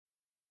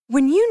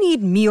When you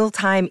need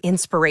mealtime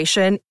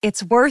inspiration,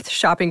 it's worth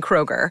shopping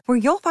Kroger, where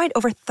you'll find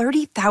over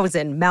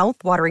 30,000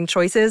 mouth-watering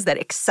choices that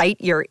excite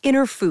your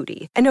inner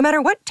foodie. And no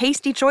matter what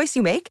tasty choice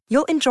you make,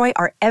 you'll enjoy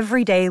our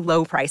everyday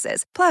low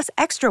prices, plus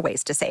extra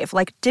ways to save,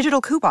 like digital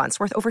coupons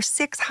worth over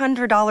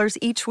 $600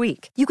 each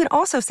week. You can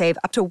also save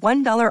up to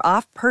 $1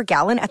 off per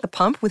gallon at the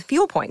pump with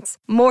fuel points.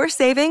 More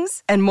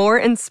savings and more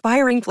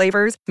inspiring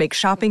flavors make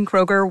shopping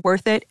Kroger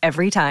worth it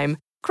every time.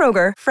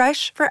 Kroger,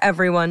 fresh for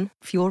everyone.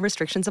 Fuel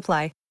restrictions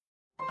apply.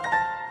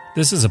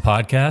 This is a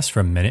podcast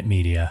from Minute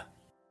Media.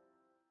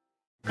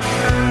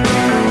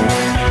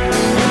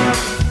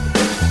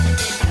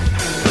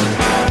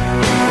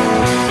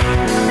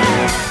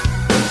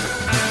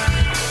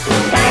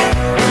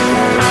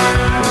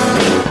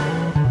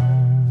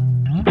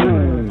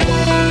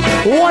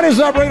 What is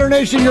up, Raider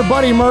Nation? Your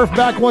buddy Murph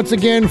back once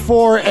again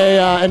for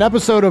an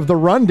episode of The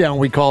Rundown,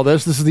 we call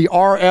this. This is the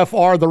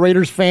RFR, the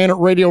Raiders Fan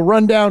Radio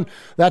Rundown.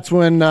 That's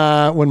when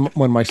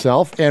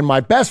myself and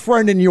my best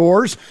friend and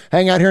yours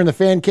hang out here in the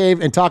fan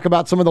cave and talk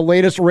about some of the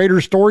latest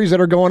Raiders stories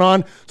that are going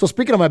on. So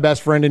speaking of my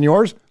best friend and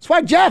yours,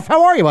 Swag Jeff,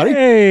 how are you, buddy?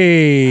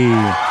 Hey.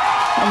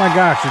 Oh, my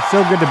gosh. It's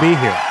so good to be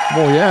here.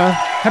 Well, yeah.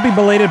 Happy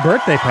belated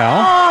birthday,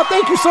 pal. Oh,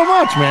 thank you so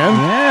much, man.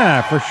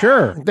 Yeah, for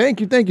sure.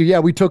 Thank you. Yeah,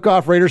 we took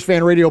off Raiders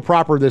Fan Radio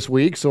proper this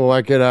week so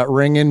I could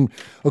ring in.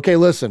 Okay,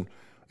 listen,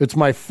 it's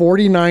my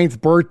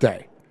 49th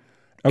birthday.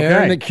 Okay.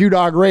 Aaron the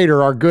Q-Dog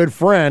Raider, our good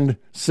friend,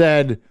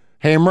 said,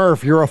 hey,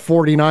 Murph, you're a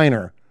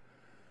 49er.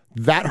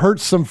 That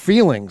hurts some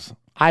feelings.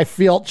 I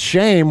felt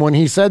shame when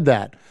he said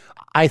that.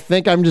 I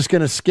think I'm just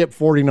going to skip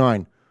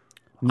 49.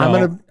 No,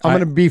 I'm going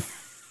to be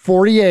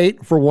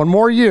 48 for one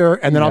more year,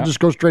 and then I'll just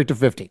go straight to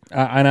 50.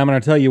 And I'm going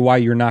to tell you why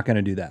you're not going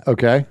to do that.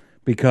 Okay.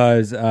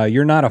 Because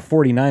you're not a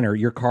 49er.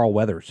 You're Carl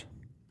Weathers.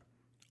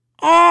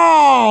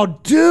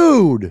 Oh,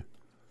 dude.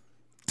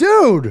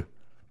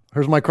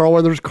 Here's my Carl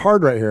Weathers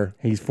card right here.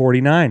 He's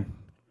 49.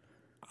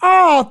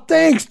 Oh,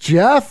 thanks,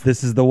 Jeff.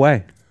 This is the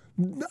way.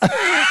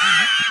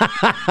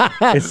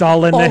 It's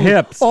all in the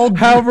hips.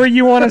 However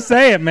you want to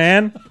say it,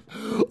 man.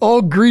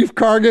 Old Grief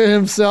Karga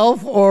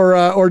himself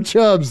or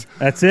Chubbs.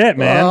 That's it,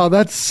 man. Oh,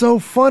 that's so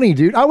funny,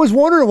 dude. I was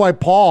wondering why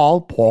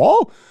Paul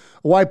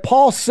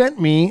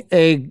sent me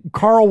a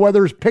Carl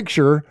Weathers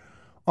picture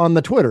on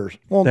the Twitters.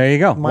 Well, there you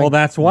go. Well,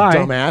 that's why.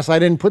 Dumbass. I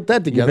didn't put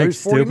that together. You big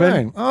He's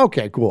 49. stupid.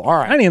 Okay, cool. All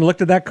right. I hadn't even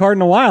looked at that card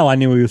in a while. I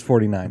knew he was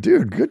 49.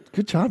 Dude,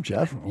 good job,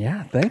 Jeff.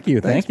 Yeah, thank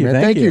you. Thanks, Thank you.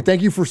 man. Thank you.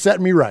 Thank you for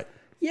setting me right.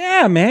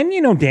 Yeah, man.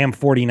 You know, damn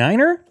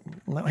 49er.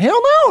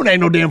 Hell no,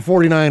 ain't no damn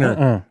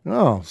 49er.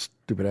 Oh,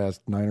 stupid ass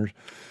Niners.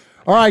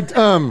 All right.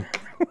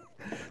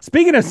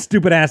 Speaking of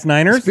stupid ass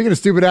Niners. Speaking of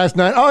stupid ass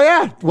Niners. Oh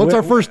yeah. What's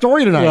our first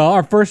story tonight? Well,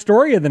 our first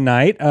story of the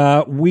night.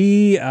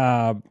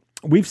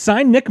 We've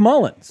signed Nick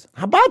Mullins.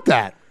 How about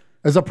that?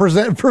 As a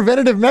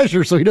preventative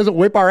measure, so he doesn't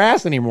whip our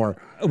ass anymore.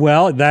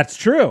 Well, that's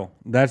true.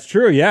 That's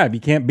true. Yeah, if you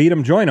can't beat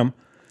him, join him.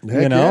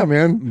 Heck yeah,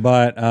 man.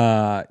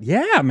 But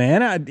yeah,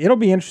 man, it'll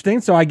be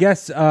interesting. So I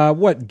guess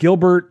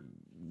Gilbert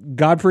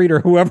Gottfried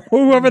or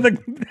whoever the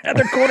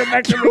other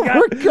quarterback that we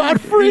got.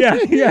 Gottfried.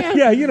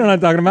 Yeah. You know what I'm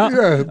talking about.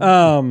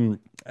 Yeah.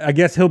 I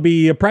guess he'll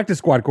be a practice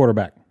squad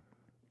quarterback.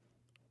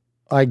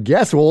 I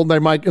guess. Well, they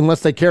might, unless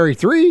they carry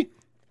 3.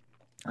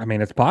 I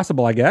mean, it's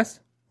possible. I guess.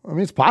 I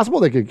mean, it's possible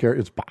they could carry.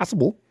 It's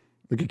possible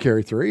they could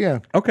carry 3. Yeah.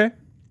 Okay.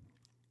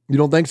 You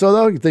don't think so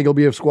though? You think he'll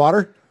be a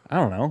squatter? I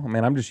don't know. I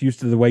mean, I'm just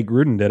used to the way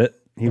Gruden did it.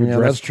 He would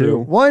dress that's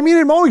true. 2. Well, I mean,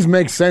 it always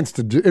makes sense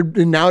to do.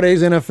 In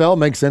nowadays NFL, it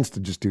makes sense to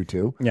just do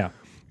 2. Yeah.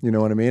 You know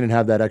what I mean? And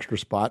have that extra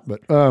spot. But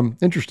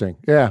interesting.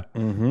 Yeah.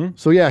 Mm-hmm.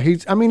 So, yeah,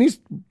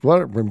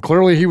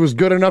 clearly he was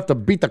good enough to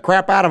beat the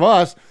crap out of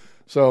us.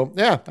 So,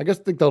 yeah, I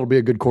think that'll be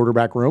a good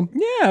quarterback room.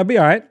 Yeah, it'll be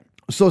all right.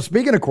 So,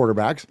 speaking of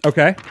quarterbacks.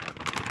 Okay.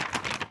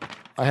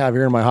 I have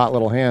here in my hot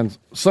little hands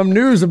some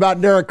news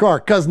about Derek Carr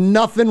because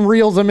nothing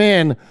reels him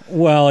in.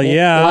 Well,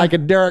 yeah. Like a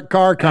Derek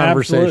Carr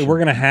conversation. Absolutely. We're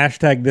going to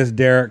hashtag this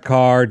Derek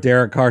Carr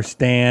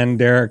stan,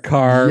 Derek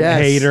Carr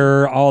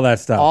hater, all that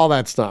stuff. All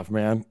that stuff,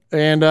 man.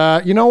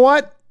 And you know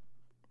what?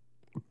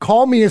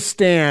 Call me a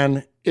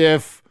stan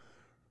if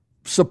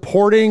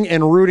supporting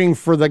and rooting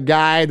for the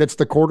guy that's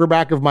the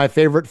quarterback of my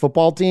favorite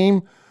football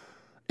team,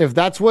 if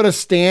that's what a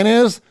stan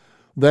is,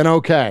 then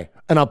okay.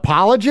 An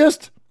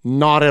apologist?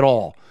 Not at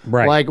all.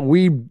 Right. Like,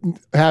 we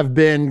have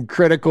been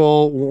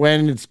critical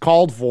when it's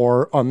called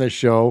for on this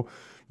show,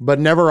 but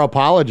never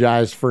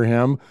apologized for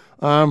him.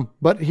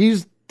 But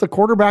he's the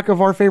quarterback of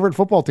our favorite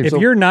football team. If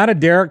you're not a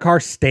Derek Carr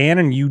stan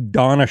and you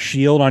don a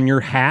shield on your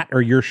hat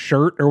or your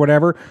shirt or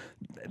whatever,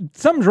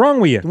 something's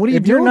wrong with you. What are you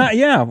if doing?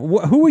 You're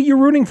not, who are you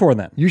rooting for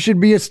then? You should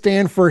be a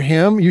stand for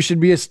him. You should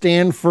be a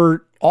stand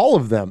for all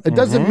of them. It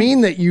doesn't mean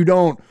that you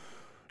don't.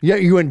 Yeah,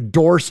 you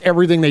endorse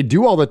everything they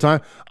do all the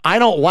time. I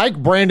don't like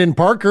Brandon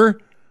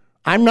Parker.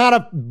 I'm not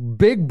a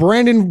big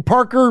Brandon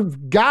Parker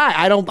guy.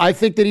 I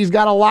think that he's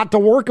got a lot to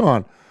work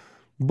on.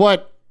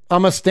 But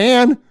I'm a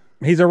stan.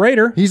 He's a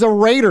Raider. He's a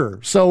Raider.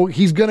 So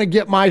he's going to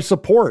get my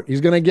support.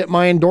 He's going to get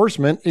my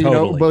endorsement, you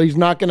know, but he's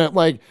not going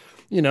to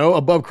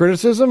above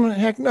criticism.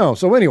 Heck no.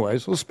 So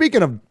anyways,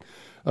 speaking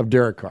of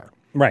Derek Carr.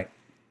 Right.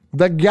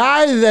 The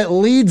guy that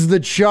leads the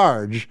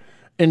charge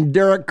in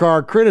Derek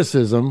Carr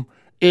criticism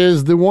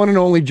is the one and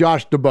only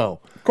Josh Dubow.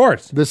 Of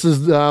course. This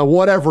is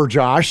whatever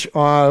Josh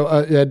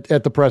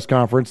at the press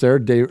conference there,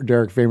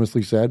 Derek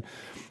famously said.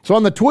 So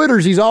on the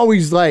Twitters, he's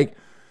always like,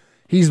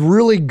 he's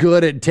really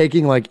good at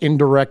taking like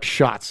indirect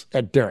shots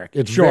at Derek.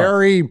 It's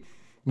very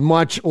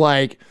much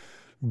like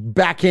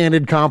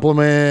backhanded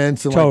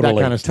compliments and like that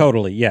kind of stuff.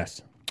 Totally,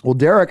 yes. Well,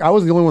 Derek, I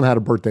was the only one that had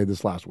a birthday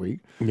this last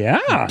week.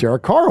 Yeah.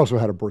 Derek Carr also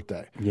had a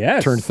birthday.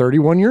 Yes. Turned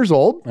 31 years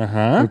old.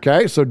 Uh-huh.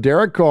 Okay, so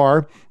Derek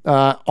Carr,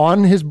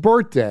 on his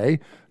birthday,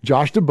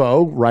 Josh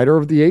Dubow, writer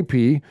of the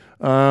AP,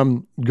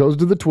 goes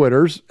to the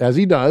Twitters, as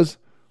he does,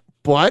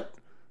 but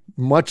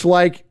much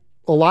like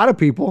a lot of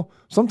people,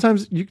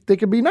 sometimes they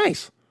can be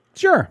nice.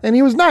 Sure. And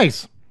he was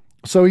nice.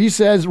 So he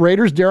says,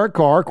 Raiders Derek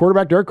Carr,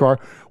 quarterback Derek Carr,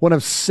 one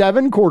of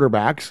 7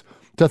 quarterbacks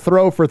to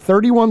throw for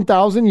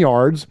 31,000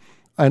 yards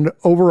and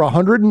over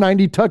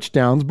 190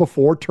 touchdowns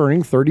before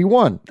turning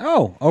 31.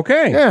 Oh,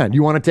 okay. Yeah. Do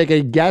you want to take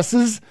a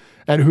guesses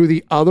at who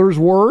the others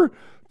were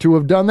to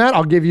have done that?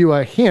 I'll give you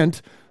a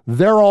hint.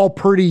 They're all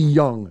pretty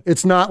young.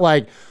 It's not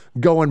like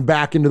going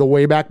back into the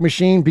Wayback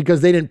Machine because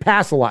they didn't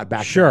pass a lot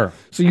back then.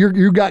 So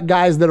you got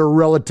guys that are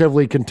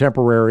relatively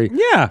contemporary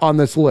on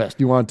this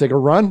list. You want to take a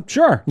run?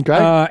 Sure.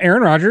 Okay.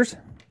 Aaron Rodgers.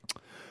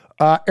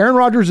 Aaron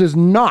Rodgers is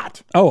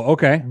not. Oh,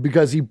 okay.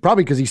 Because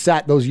he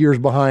sat those years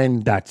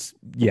behind.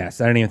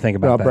 Yes. I didn't even think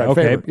about that. Brett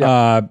Okay.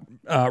 Favre,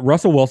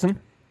 Russell Wilson.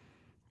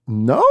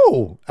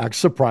 No,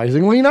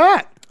 surprisingly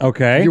not.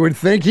 Okay. You would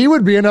think he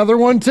would be another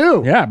one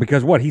too. Yeah,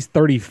 because he's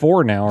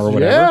 34 now or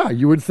whatever. Yeah,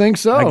 you would think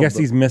so. I guess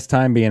he's missed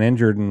time being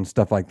injured and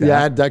stuff like that.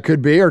 Yeah, that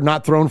could be, or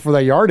not thrown for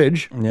the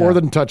yardage or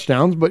the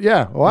touchdowns. But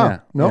yeah, wow. Yeah,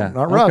 No, yeah.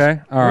 not Russ.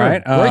 Okay, all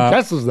right. Great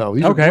guesses, though.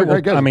 These are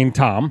great guesses. I mean,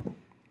 Tom.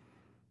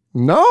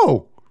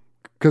 No.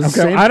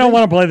 Okay, I don't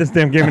want to play this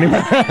damn game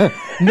anymore.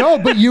 No,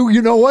 but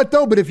you know what,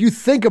 though? But if you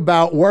think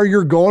about where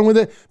you're going with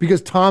it,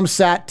 because Tom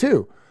sat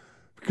too.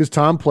 Because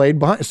Tom played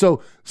behind.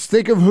 So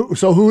think of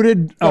who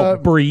did...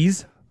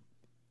 Breeze.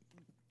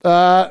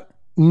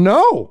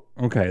 No.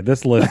 Okay,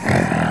 this list.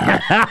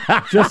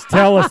 Just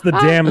tell us the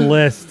damn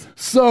list.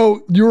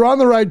 So you're on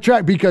the right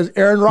track because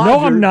Aaron Rodgers... No,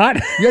 I'm not.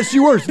 Yes,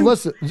 you were.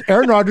 Listen,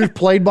 Aaron Rodgers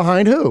played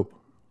behind who?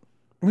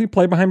 We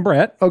played behind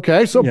Brett.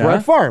 Okay, so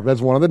Brett Favre.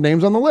 That's one of the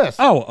names on the list.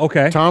 Oh,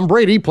 okay. Tom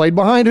Brady played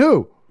behind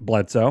who?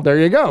 Bledsoe. There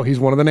you go. He's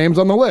one of the names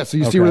on the list. So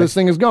you see where this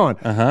thing is going.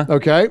 Uh-huh.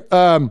 Okay.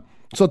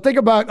 So think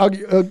about. I'll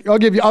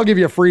give you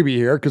a freebie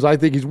here because I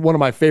think he's one of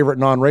my favorite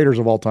non-Raiders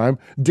of all time.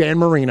 Dan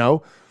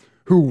Marino,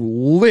 who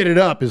lit it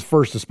up his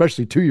first,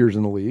 especially 2 years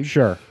in the league.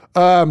 Sure.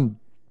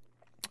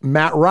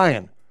 Matt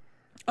Ryan.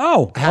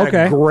 Oh, had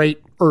a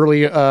great early.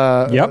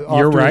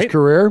 You're right. His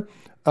career.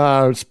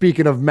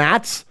 Speaking of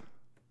Matts.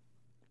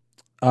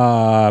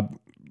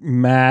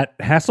 Matt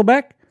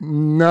Hasselbeck?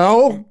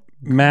 No.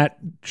 Matt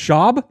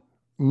Schaub?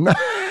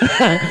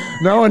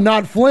 No, and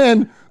not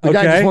Flynn. The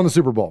guy just won the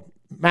Super Bowl.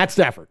 Matt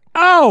Stafford.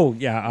 Oh,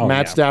 yeah. Oh,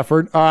 Matt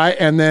Stafford. All right,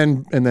 and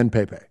then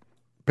Pepe.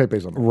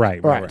 Pepe's on the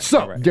right. All right.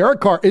 So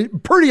Derek Carr,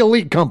 pretty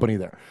elite company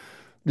there.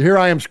 Here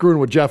I am screwing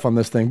with Jeff on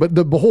this thing, but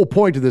the whole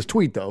point of this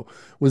tweet, though,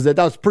 was that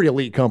was pretty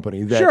elite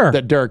company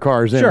that Derek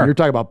Carr is in. You're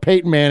talking about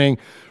Peyton Manning,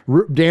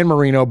 Dan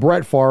Marino,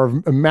 Brett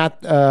Favre, Matt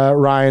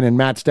Ryan, and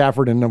Matt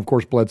Stafford, and, of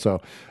course,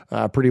 Bledsoe.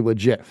 Pretty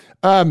legit.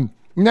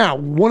 Now,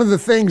 one of the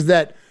things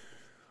that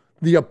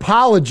the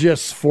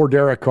apologists for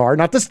Derek Carr,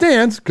 not the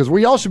stands, because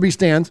we all should be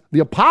stands, the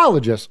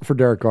apologists for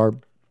Derek Carr,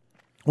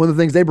 one of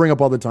the things they bring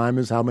up all the time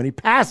is how many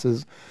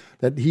passes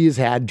that he has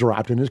had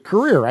dropped in his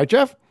career, right,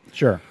 Jeff?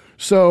 Sure.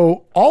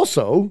 So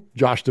also,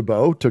 Josh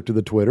Dubow took to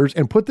the Twitters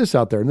and put this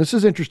out there. And this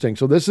is interesting.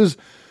 So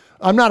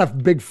I'm not a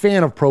big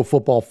fan of Pro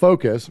Football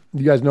Focus.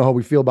 You guys know how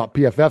we feel about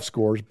PFF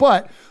scores,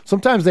 but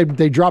sometimes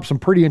they drop some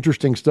pretty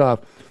interesting stuff.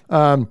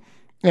 And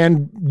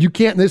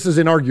this is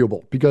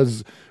inarguable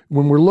because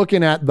when we're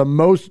looking at the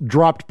most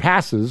dropped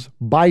passes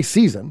by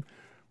season,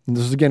 and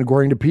this is again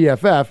according to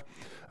PFF,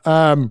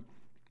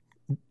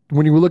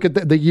 when you look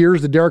at the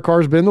years that Derek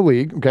Carr has been in the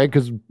league, okay,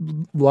 because a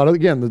lot of,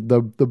 again,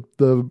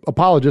 the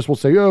apologists will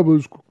say, oh,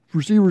 but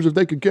receivers, if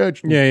they could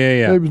catch,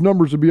 his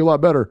numbers would be a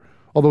lot better.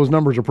 Although his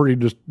numbers are pretty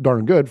just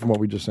darn good from what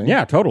we just seen.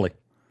 Yeah, totally.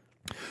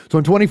 So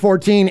in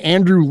 2014,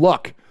 Andrew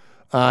Luck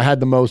had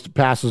the most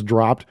passes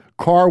dropped.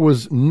 Carr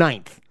was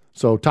 9th,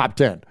 so top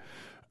 10.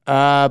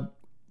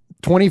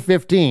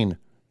 2015,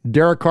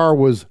 Derek Carr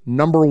was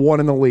number 1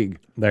 in the league.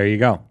 There you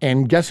go.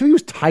 And guess who he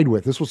was tied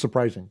with? This was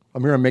surprising.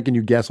 I'm making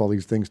you guess all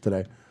these things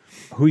today.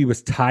 Who he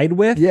was tied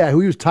with? Yeah,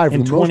 who he was tied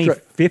in for the most.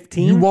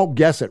 2015? You won't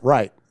guess it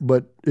right,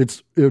 but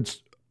it's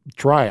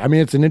try. I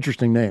mean, it's an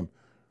interesting name.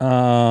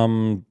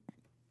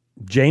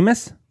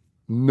 Jameis?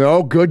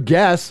 No, good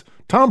guess.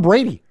 Tom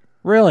Brady.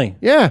 Really?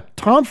 Yeah,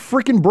 Tom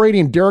freaking Brady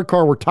and Derek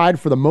Carr were tied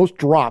for the most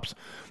drops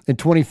in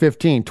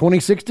 2015.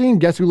 2016,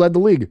 guess who led the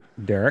league?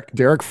 Derek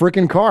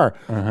freaking Carr.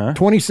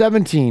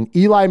 2017,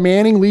 Eli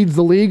Manning leads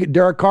the league.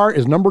 Derek Carr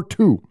is number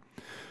 2.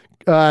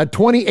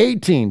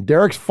 2018,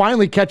 Derek's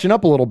finally catching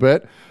up a little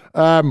bit.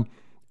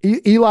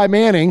 Eli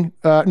Manning,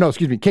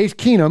 Case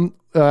Keenum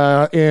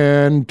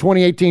in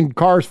 2018,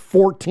 Carr's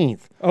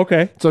 14th.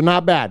 Okay. So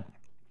not bad.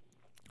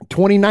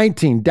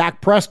 2019,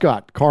 Dak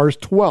Prescott, Carr's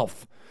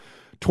 12th.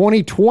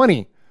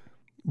 2020,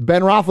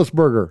 Ben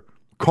Roethlisberger,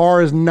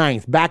 Carr is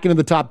 9th, back into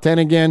the top 10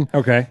 again.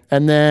 Okay.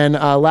 And then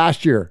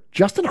last year,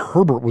 Justin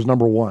Herbert was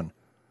number 1.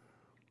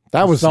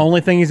 That was the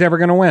only thing he's ever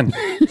going to win.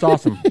 It's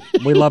awesome.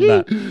 We love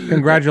that.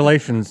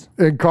 Congratulations.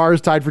 And Carr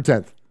is tied for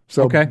 10th.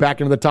 So back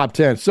into the top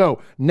 10.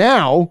 So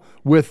now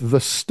with the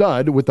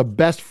stud, with the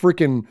best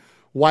freaking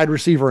wide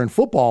receiver in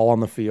football on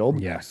the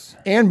field. Yes.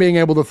 And being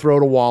able to throw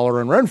to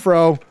Waller and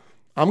Renfro,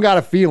 I'm got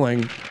a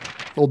feeling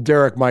old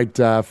Derek might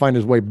find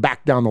his way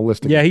back down the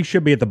list again. Yeah, he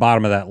should be at the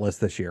bottom of that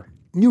list this year.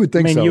 You would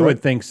think so. You right?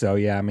 would think so,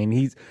 yeah. I mean,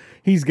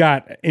 he's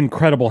got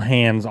incredible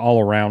hands all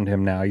around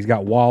him now. He's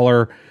got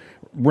Waller,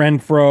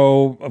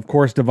 Renfro, of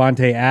course,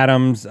 Devontae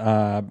Adams.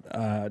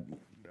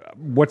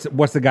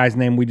 What's the guy's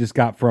name we just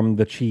got from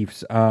the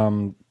Chiefs?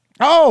 Robinson?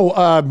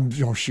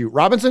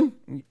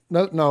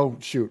 No,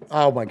 shoot.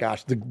 Oh my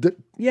gosh.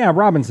 Yeah,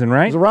 Robinson,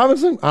 right? Is it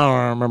Robinson? I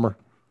don't remember.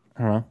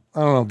 I don't know. I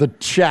don't know. The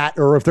chat,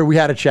 or if we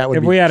had a chat,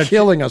 would be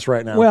killing us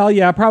right now. Well,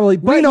 yeah, probably.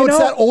 But we know it's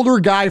that older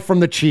guy from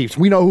the Chiefs.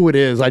 We know who it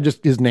is.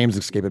 His name's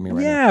escaping me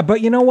right now. Yeah,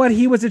 but you know what?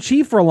 He was a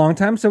Chief for a long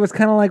time, so it's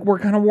kind of like we're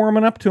kind of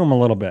warming up to him a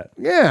little bit.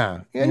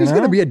 Yeah. And he's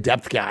going to be a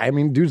depth guy. I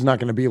mean, dude's not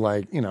going to be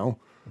like, I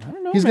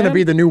don't know, he's going to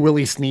be the new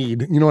Willie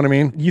Snead. You know what I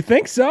mean? You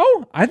think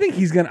so? I think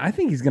he's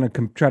gonna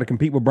try to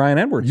compete with Brian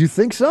Edwards. You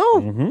think so?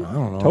 Mm-hmm. I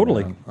don't know.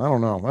 Totally. Man. I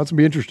don't know. That's going to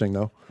be interesting,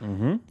 though.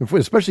 Mm-hmm.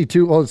 Especially,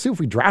 too. Well, let's see if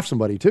we draft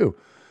somebody, too.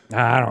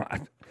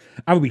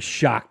 I would be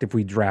shocked if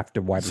we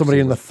drafted somebody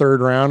in the 3rd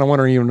round. I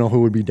wonder even know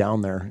who would be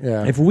down there.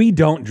 Yeah. If we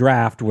don't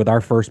draft with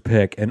our first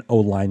pick an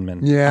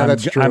O-lineman,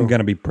 that's true. I'm going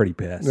to be pretty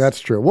pissed. That's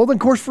true. Well, then,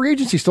 of course, free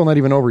agency's still not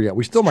even over yet.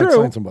 We still might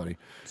sign somebody.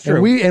 It's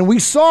true. And we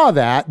saw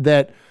that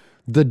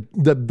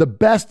the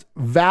best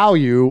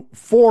value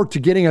to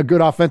getting a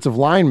good offensive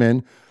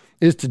lineman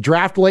is to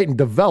draft late and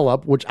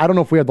develop, which I don't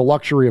know if we have the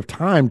luxury of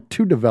time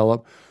to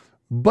develop.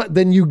 But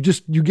then you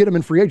get them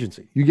in free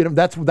agency. You get them.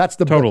 That's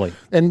the totally.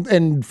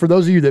 And for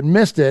those of you that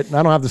missed it, and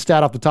I don't have the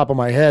stat off the top of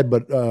my head,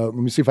 but let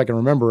me see if I can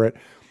remember it.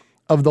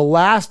 Of the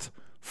last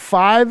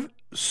 5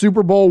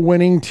 Super Bowl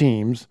winning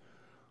teams,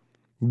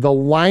 the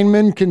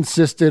linemen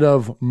consisted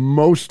of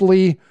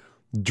mostly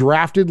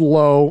drafted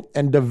low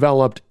and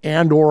developed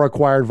and or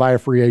acquired via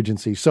free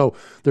agency. So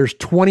there's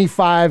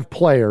 25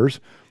 players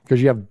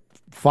because you have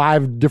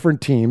 5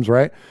 different teams,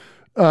 right?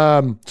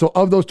 So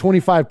of those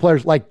 25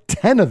 players, like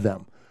 10 of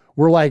them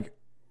were like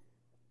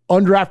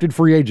undrafted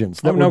free agents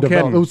that were developed.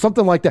 Kidding. It was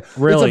something like that.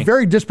 Really? It's a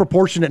very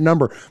disproportionate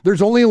number.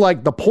 There's only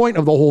like the point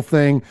of the whole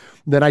thing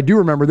that I do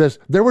remember this.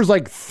 There was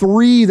like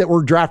 3 that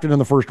were drafted in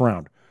the first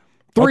round.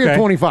 3 of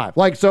 25.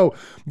 Like, so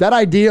that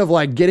idea of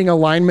like getting a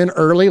lineman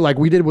early, like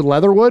we did with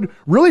Leatherwood,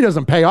 really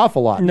doesn't pay off a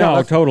lot.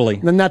 No, totally.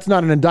 And that's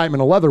not an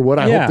indictment of Leatherwood.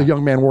 I hope the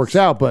young man works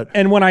out. But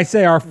and when I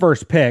say our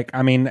first pick,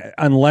 I mean,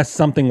 unless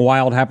something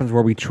wild happens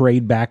where we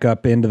trade back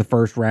up into the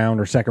first round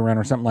or second round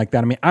or something like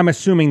that. I mean, I'm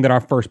assuming that our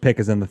first pick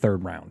is in the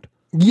 3rd round.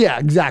 Yeah,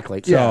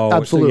 exactly. Yeah,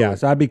 absolutely.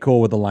 So I'd be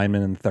cool with the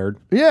lineman in the 3rd.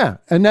 Yeah,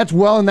 and that's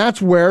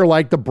where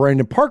like the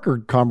Brandon Parker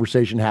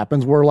conversation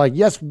happens, where like,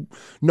 yes,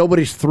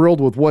 nobody's thrilled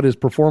with what his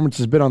performance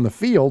has been on the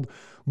field,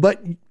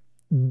 but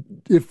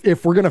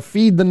if we're going to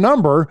feed the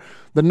number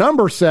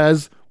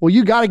says, well,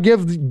 you got to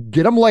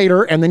get them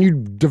later and then you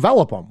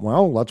develop them.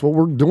 Well, that's what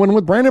we're doing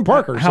with Brandon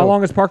Parker. How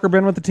long has Parker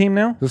been with the team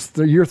now? This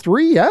is year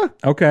 3, yeah.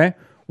 Okay.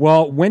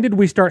 Well, when did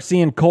we start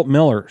seeing Colt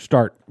Miller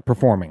start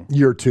performing?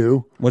 Year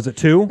 2. Was it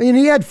 2? And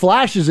he had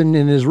flashes in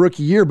his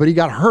rookie year, but he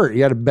got hurt. He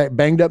had a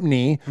banged up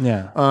knee.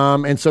 Yeah.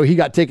 And so he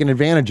got taken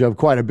advantage of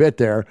quite a bit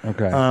there.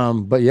 Okay.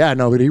 But yeah,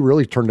 no, but he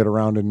really turned it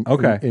around. All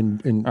right.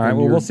 Well,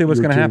 we'll see what's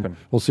going to happen.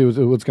 We'll see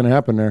what's going to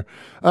happen there.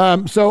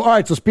 So, all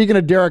right. So speaking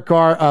of Derek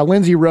Carr,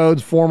 Lindsay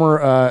Rhodes,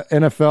 former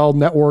NFL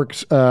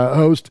Network's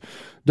host,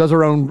 does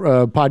her own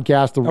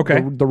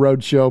podcast, the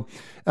Rhodes Show.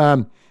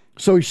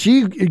 So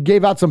she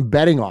gave out some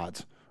betting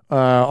odds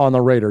on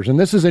the Raiders. And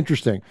this is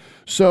interesting.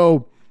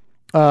 So,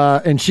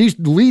 and she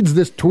leads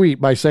this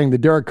tweet by saying the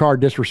Derek Carr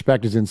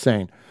disrespect is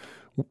insane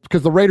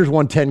because the Raiders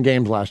won 10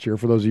 games last year.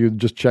 For those of you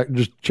just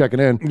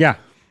checking in. Yeah.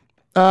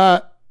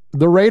 The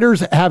Raiders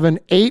have an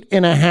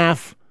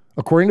 8.5,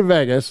 according to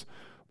Vegas,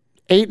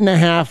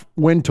 8.5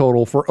 win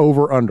total for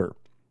over under.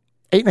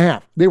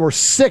 8.5. They were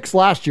 6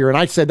 last year. And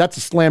I said, that's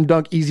a slam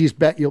dunk, easiest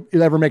bet you'll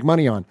ever make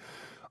money on.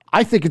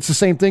 I think it's the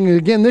same thing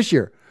again this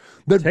year.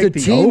 The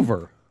team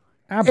over.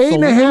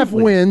 Absolutely. 8.5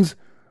 wins.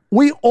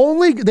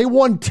 They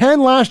won 10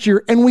 last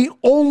year, and we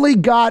only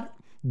got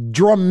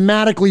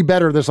dramatically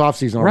better this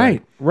offseason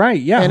already.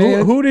 Right. Yeah. And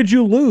who did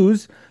you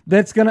lose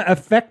that's going to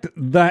affect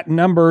that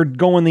number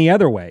going the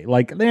other way?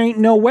 Like, there ain't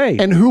no way.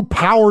 And who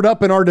powered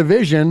up in our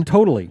division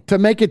totally to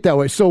make it that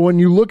way? So when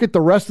you look at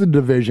the rest of the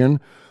division,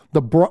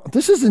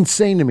 this is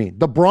insane to me.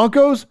 The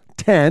Broncos,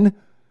 10.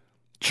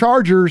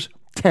 Chargers,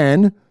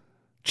 10.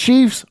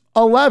 Chiefs,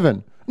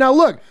 11. Now,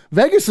 look,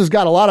 Vegas has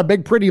got a lot of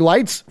big, pretty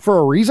lights for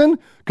a reason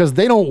because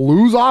they don't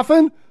lose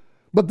often.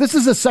 But this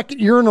is the second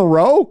year in a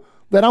row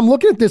that I'm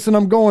looking at this and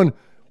I'm going,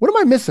 what am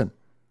I missing?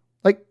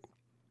 Like,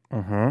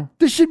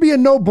 this should be a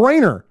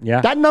no-brainer.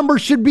 Yeah. That number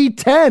should be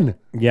 10.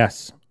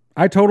 Yes,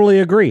 I totally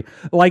agree.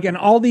 Like, and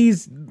all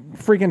these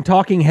freaking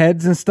talking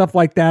heads and stuff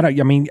like that. I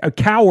mean, a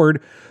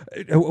Coward,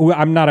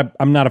 I'm not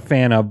a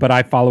fan of, but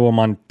I follow him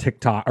on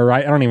TikTok, or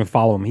I don't even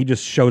follow him. He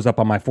just shows up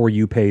on my For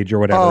You page or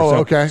whatever. Oh, so,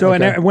 okay. So,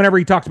 okay. And whenever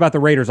he talks about the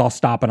Raiders, I'll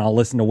stop and I'll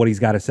listen to what he's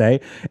got to say.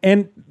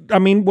 And I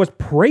mean, was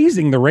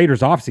praising the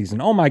Raiders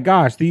offseason. Oh my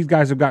gosh, these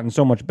guys have gotten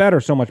so much better,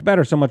 so much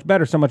better, so much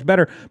better, so much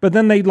better. But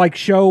then they like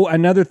show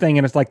another thing,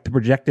 and it's like the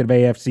projected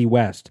AFC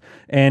West,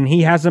 and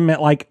he has them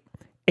at like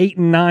 8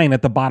 and 9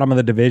 at the bottom of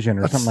the division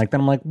or something like that.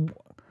 I'm like,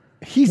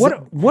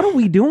 what are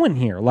we doing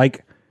here?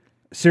 Like,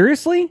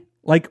 seriously?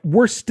 Like,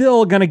 we're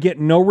still going to get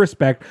no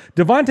respect.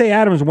 Davante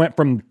Adams went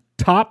from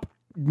top,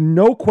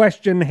 no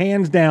question,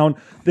 hands down,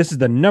 this is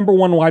the number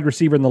one wide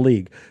receiver in the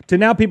league, to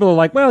now people are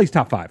like, well, he's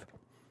top 5.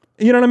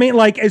 You know what I mean?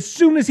 Like, as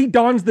soon as he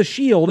dons the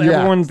shield,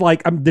 everyone's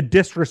like, the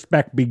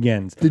disrespect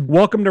begins.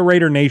 Welcome to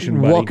Raider Nation,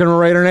 buddy. Welcome to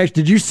Raider Nation.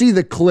 Did you see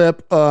the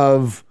clip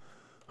of,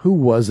 who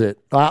was it?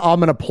 I'm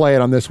going to play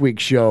it on this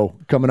week's show,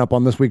 coming up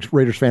on this week's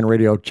Raiders Fan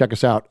Radio. Check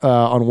us out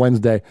on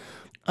Wednesday.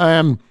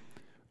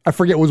 I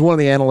forget, it was one of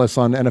the analysts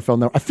on NFL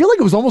Network. I feel like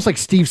it was almost like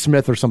Steve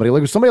Smith or somebody. Like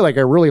it was somebody like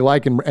I really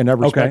like and have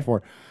respect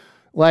for.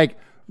 Like,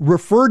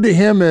 referred to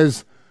him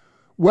as,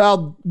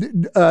 well,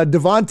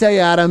 Davante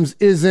Adams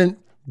isn't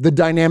the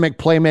dynamic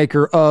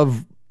playmaker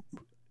of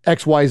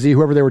XYZ,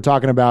 whoever they were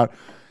talking about.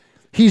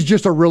 He's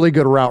just a really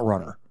good route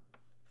runner.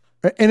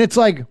 And it's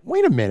like,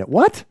 wait a minute,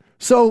 what?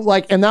 So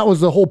like, and that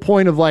was the whole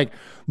point of like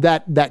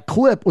that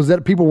clip, was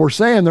that people were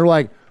saying, they're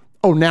like,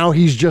 oh, now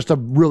he's just a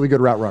really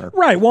good route runner.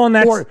 Right. Well, and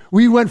that's... Or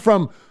we went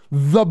from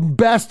the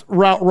best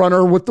route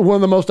runner with one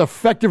of the most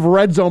effective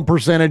red zone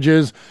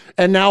percentages,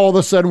 and now all of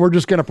a sudden we're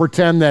just going to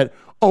pretend that,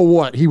 oh,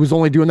 what? He was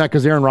only doing that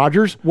because Aaron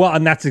Rodgers? Well,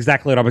 and that's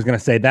exactly what I was going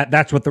to say.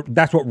 That's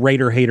what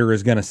Raider hater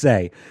is going to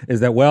say,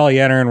 is that, well, he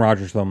had Aaron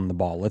Rodgers throw him the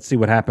ball. Let's see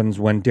what happens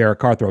when Derek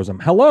Carr throws him.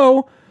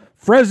 Hello,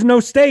 Fresno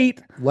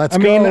State. Let's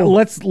go.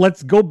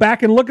 Let's go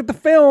back and look at the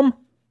film.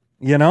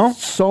 You know,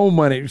 so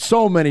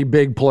many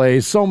big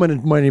plays, so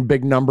many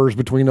big numbers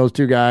between those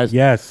two guys.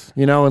 Yes,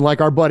 you know, and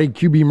like our buddy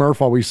QB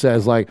Murph always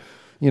says, like,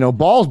 you know,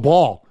 ball's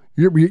ball.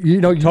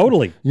 You know,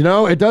 totally. You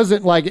know, it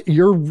doesn't like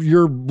your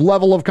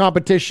level of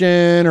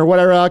competition or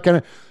whatever kind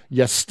of.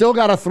 You still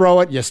got to throw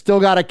it. You still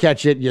got to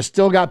catch it. You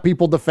still got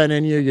people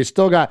defending you. You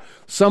still got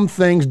some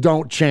things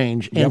don't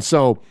change, and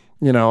so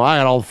you know, I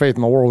got all the faith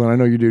in the world, and I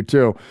know you do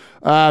too.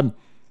 So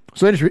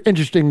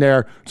interesting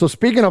there. So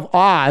speaking of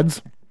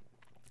odds.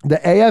 The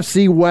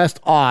AFC West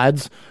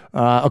odds,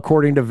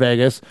 according to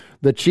Vegas,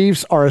 the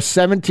Chiefs are a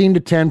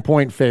 17-10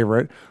 point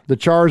favorite. The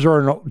Chargers are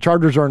an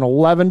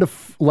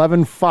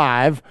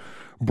 11-5.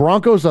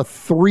 Broncos a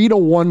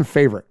 3-1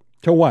 favorite.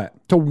 To what?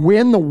 To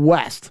win the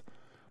West.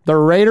 The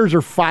Raiders are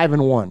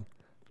 5-1.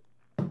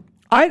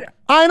 I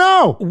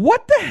know.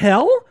 What the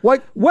hell?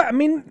 What? I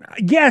mean,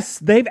 yes,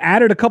 they've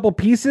added a couple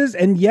pieces,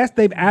 and yes,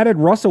 they've added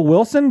Russell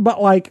Wilson,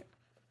 but like,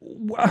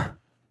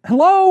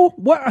 hello,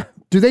 what?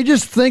 Do they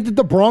just think that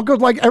the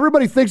Broncos, like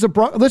everybody thinks the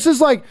Broncos, this is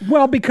like...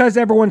 Well, because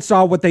everyone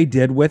saw what they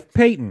did with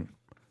Peyton.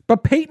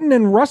 But Peyton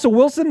and Russell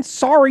Wilson,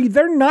 sorry,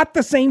 they're not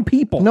the same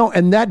people. No,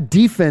 and that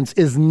defense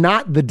is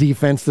not the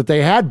defense that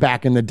they had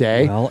back in the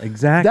day. Well,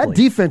 exactly. That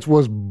defense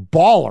was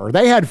baller.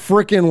 They had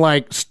freaking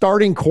like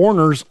starting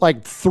corners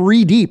like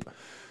 3 deep.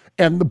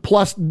 And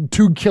plus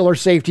 2 killer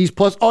safeties,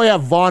 plus,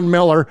 Von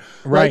Miller,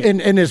 right,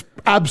 in his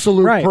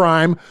absolute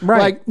prime. Right.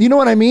 Like, you know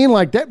what I mean?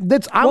 Like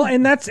that's... Well,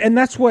 and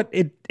that's what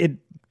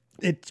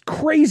it's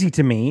crazy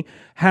to me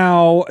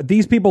how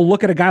these people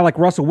look at a guy like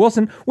Russell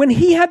Wilson when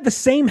he had the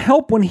same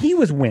help when he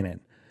was winning.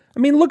 I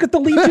mean, look at the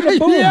Legion of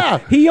Boom. Yeah.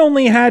 He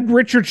only had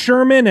Richard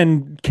Sherman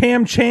and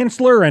Cam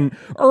Chancellor and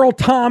Earl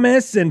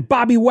Thomas and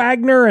Bobby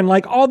Wagner and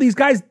like all these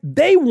guys.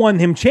 They won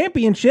him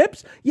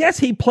championships. Yes,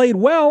 he played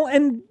well,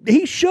 and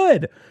he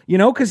should, you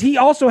know, because he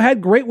also had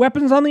great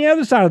weapons on the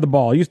other side of the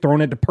ball. He was throwing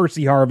it to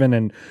Percy Harvin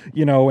and,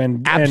 you know,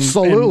 and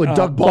absolutely and,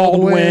 Doug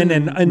Baldwin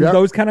and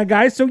those kind of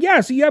guys. So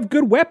yeah, so you have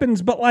good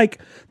weapons, but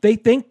like they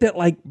think that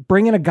like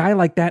bringing a guy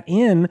like that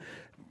in,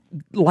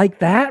 like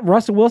that,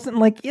 Russell Wilson,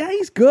 like, yeah,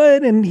 he's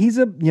good, and he's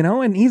a, you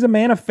know, and he's a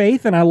man of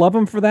faith, and I love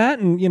him for that,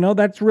 and you know,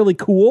 that's really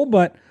cool,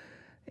 but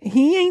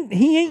he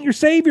ain't your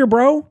savior,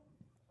 bro.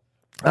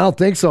 I don't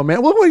think so,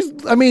 man. Well,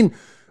 I mean,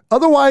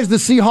 otherwise the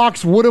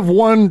Seahawks would have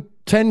won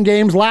 10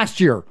 games last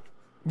year.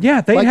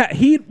 Yeah,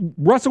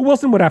 Russell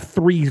Wilson would have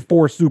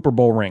 3-4 Super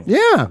Bowl rings.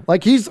 Yeah,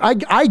 like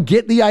I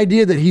get the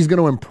idea that he's going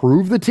to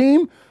improve the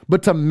team,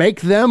 but to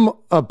make them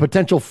a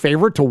potential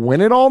favorite to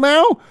win it all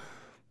now,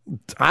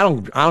 I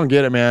don't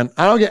get it, man.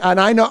 I don't get, and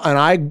I know, and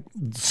I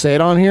say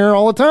it on here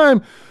all the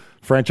time.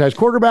 Franchise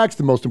quarterback's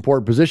the most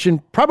important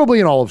position, probably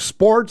in all of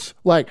sports.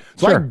 Like,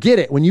 so sure. I get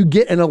it. When you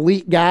get an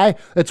elite guy,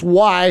 that's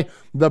why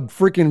the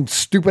freaking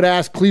stupid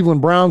ass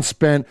Cleveland Browns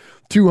spent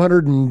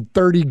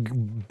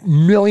 $230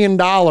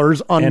 million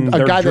on and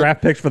a guy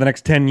draft picks for the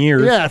next 10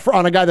 years. Yeah,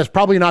 on a guy that's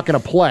probably not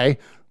going to play.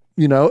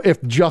 You know,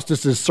 if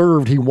justice is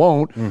served, he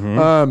won't.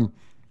 Mm-hmm.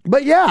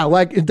 But yeah,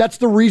 like that's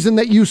the reason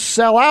that you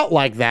sell out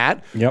like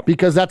that. Yep.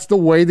 Because that's the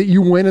way that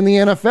you win in the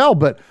NFL.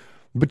 But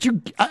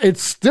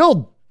it's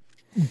still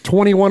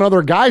 21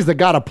 other guys that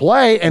got to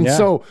play, and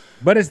so.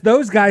 But it's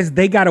those guys,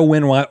 they got to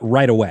win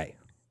right away.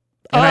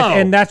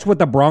 And that's what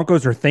the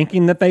Broncos are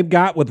thinking that they've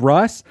got with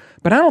Russ,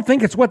 but I don't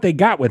think it's what they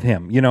got with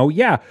him.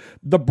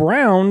 The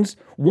Browns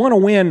want to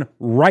win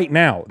right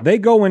now. They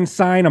go and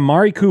sign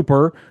Amari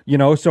Cooper,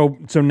 so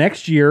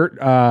next year,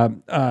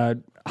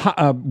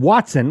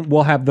 Watson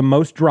will have the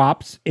most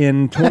drops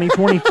in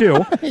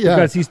 2022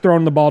 because he's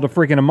throwing the ball to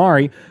freaking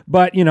Amari.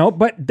 But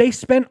they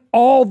spent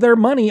all their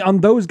money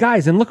on those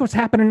guys, and look what's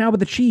happening now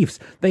with the Chiefs.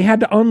 They had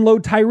to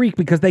unload Tyreek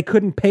because they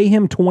couldn't pay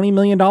him $20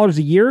 million a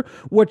year.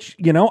 Which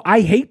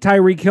I hate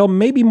Tyreek Hill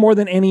maybe more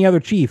than any other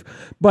Chief,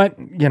 but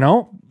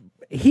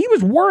he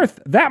was worth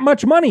that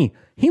much money.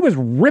 He was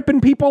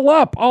ripping people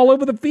up all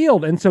over the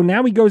field. And so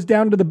now he goes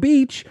down to the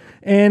beach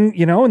and,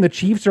 and the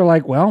Chiefs are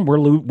like, well,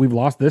 we've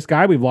lost this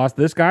guy. We've lost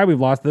this guy.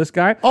 We've lost this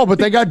guy. Oh, but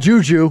they got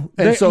Juju.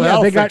 And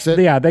that'll fix it.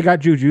 Yeah, they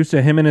got Juju.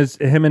 So him and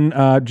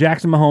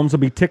Jackson Mahomes will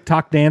be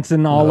TikTok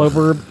dancing all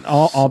over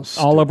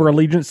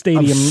Allegiant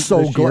Stadium. I'm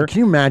so glad. Can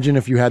you imagine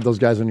if you had those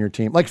guys on your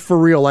team? Like for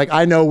real, like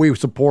I know we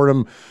support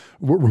them,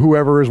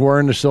 whoever is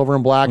wearing the silver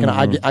and black, and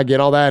I get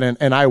all that,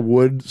 and I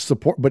would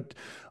support, but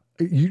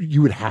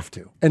you would have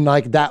to, and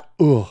like that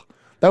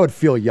would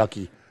feel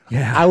yucky.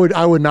 Yeah, I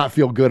would not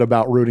feel good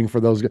about rooting for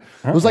those guys.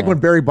 It was like when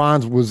Barry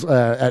Bonds was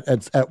at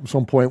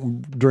some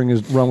point during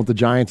his run with the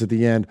Giants at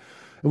the end.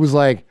 It was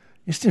like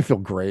I just didn't feel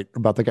great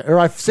about the guy. Or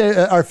I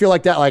feel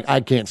like that. Like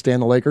I can't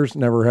stand the Lakers.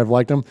 Never have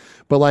liked them.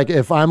 But like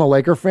if I'm a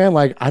Laker fan,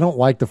 like I don't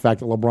like the fact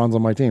that LeBron's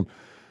on my team.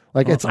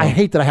 Like I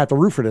hate that I have to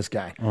root for this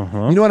guy. You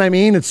know what I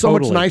mean? It's so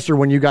much nicer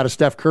when you got a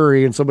Steph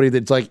Curry and somebody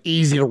that's like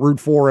easy to root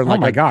for. And oh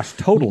my gosh,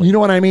 totally. You know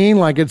what I mean?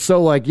 Like it's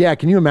so like, yeah.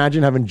 Can you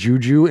imagine having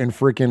Juju and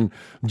freaking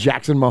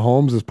Jackson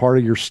Mahomes as part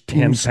of your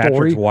team story?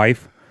 Patrick's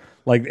wife.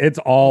 Like it's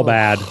all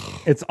bad.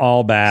 It's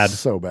all bad.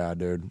 So bad,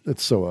 dude.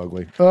 It's so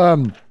ugly.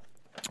 All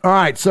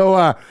right,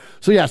 so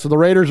the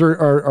Raiders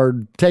are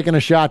taking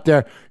a shot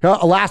there.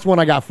 Last one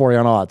I got for you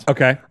on odds.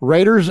 Okay,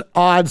 Raiders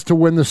odds to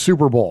win the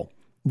Super Bowl.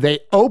 They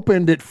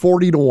opened at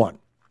 40-1.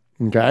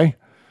 Okay.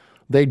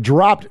 They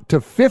dropped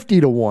to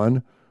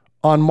 50-1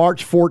 on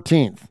March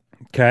 14th.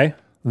 Okay.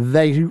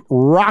 They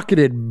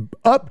rocketed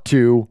up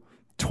to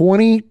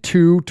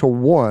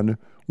 22-1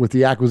 with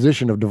the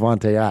acquisition of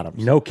Devontae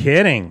Adams. No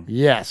kidding.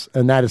 Yes.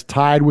 And that is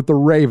tied with the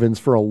Ravens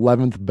for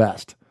 11th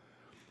best.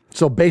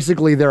 So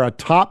basically they're a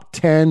top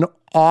 10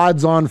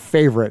 odds on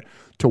favorite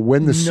to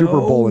win the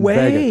Super Bowl in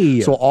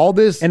Vegas. So all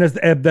this. And is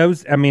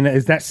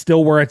that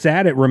still where it's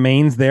at? It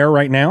remains there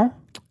right now?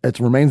 It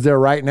remains there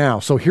right now.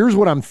 So here's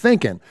what I'm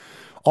thinking.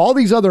 All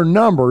these other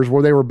numbers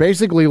where they were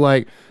basically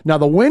like, now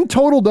the win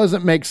total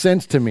doesn't make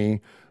sense to me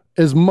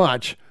as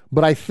much,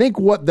 but I think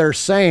what they're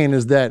saying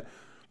is that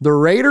the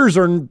Raiders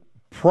are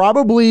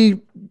probably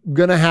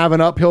going to have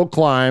an uphill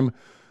climb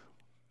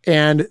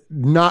and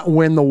not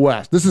win the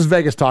West. This is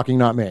Vegas talking,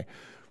 not me.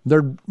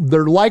 They're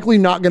likely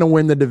not going to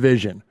win the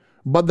division,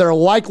 but they're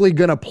likely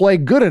going to play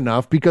good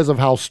enough because of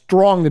how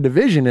strong the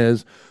division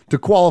is to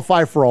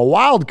qualify for a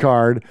wild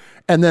card.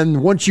 And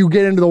then once you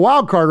get into the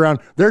wild card round,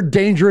 they're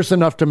dangerous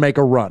enough to make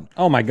a run.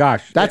 Oh my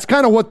gosh. That's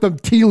kind of what the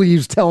tea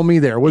leaves tell me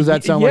there. What does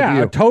that sound like to you?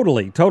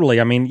 Yeah, totally.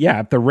 I mean, yeah,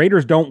 if the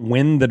Raiders don't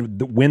win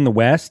the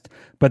West,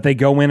 but they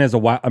go in as a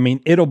wild, I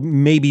mean, it'll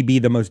maybe be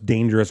the most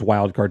dangerous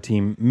wild card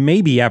team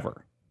maybe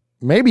ever.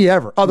 Maybe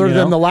ever. Other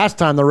than the last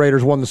time the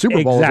Raiders won the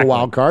Super Bowl as a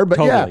wild card. But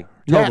totally.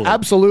 Yeah,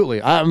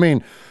 absolutely. I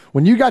mean,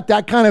 when you got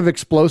that kind of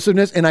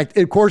explosiveness, and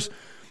of course,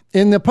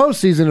 in the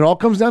postseason, it all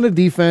comes down to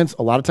defense.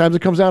 A lot of times it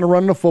comes down to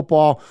running the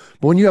football.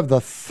 But when you have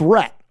the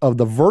threat of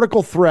the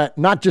vertical threat,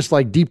 not just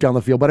like deep down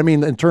the field, but I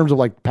mean in terms of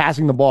like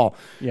passing the ball,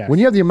 when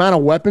you have the amount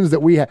of weapons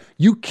that we have,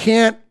 you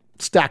can't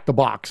stack the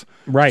box.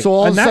 Right. So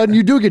all of a sudden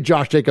you do get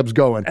Josh Jacobs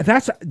going.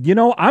 That's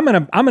I'm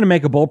gonna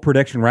make a bold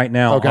prediction right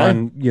now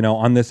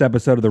on this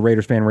episode of the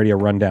Raiders Fan Radio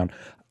Rundown.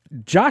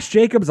 Josh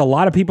Jacobs, a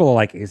lot of people are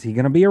like, is he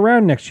going to be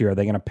around next year? Are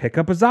they going to pick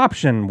up his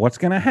option? What's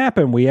going to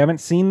happen? We haven't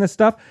seen this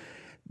stuff.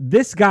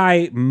 This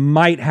guy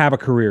might have a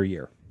career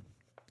year.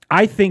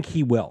 I think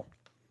he will,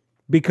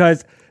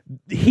 because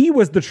he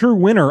was the true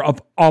winner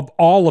of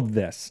all of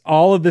this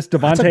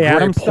Devontae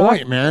Adams point,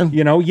 stuff. Man.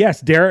 Yes,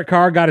 Derek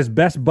Carr got his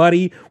best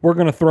buddy. We're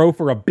going to throw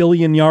for 1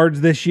 billion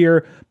yards this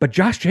year, but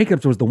Josh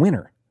Jacobs was the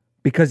winner.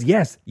 Because,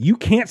 yes, you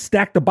can't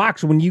stack the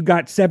box when you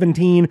got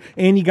 17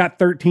 and you got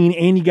 13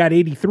 and you got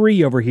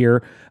 83 over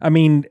here. I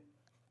mean,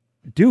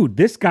 dude,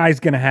 this guy's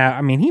going to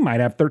have, he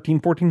might have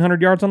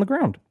 1,400 yards on the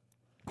ground.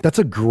 That's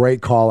a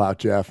great call out,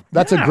 Jeff.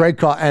 That's a great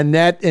call. And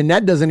that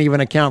doesn't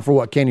even account for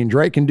what Kenyon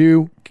Drake can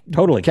do.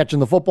 Totally. Catching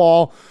the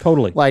football.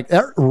 Totally. Like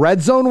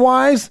red zone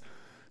wise,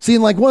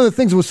 seeing like one of the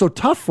things that was so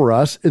tough for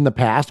us in the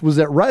past was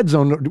that red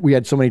zone, we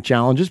had so many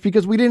challenges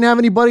because we didn't have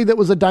anybody that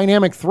was a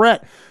dynamic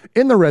threat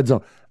in the red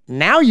zone.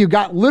 Now you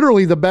got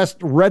literally the best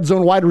red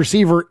zone wide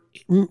receiver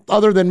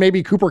other than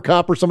maybe Cooper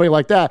Kupp or somebody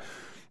like that.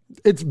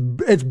 It's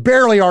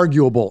barely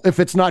arguable if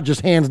it's not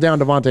just hands down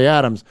Devontae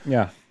Adams.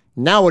 Yeah.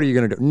 Now what are you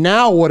going to do?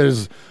 Now what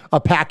is a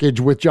package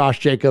with Josh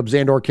Jacobs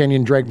and or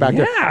Kenyon Drake back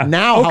there?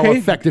 Now how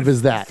effective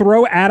is that?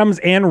 Throw Adams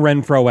and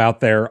Renfro out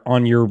there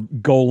on your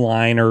goal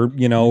line or,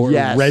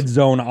 red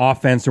zone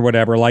offense or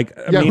whatever. Like,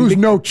 I mean, who's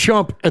no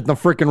chump at the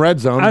freaking red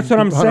zone? That's what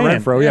I'm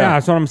saying. Renfro,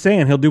 that's what I'm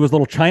saying. He'll do his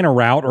little China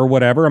route or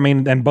whatever. I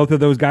mean, and both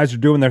of those guys are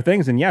doing their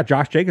things. And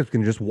Josh Jacobs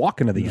can just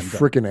walk into the end zone.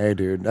 Freaking A,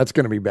 dude. That's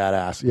going to be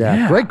badass.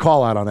 Yeah. Great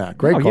call out on that.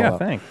 Great call out.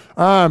 Thanks.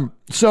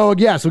 So you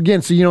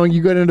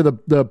get into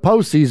the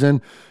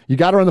postseason, you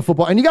got to run the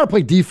football and you got to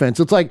play defense.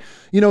 It's like,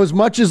 as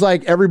much as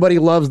like everybody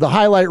loves the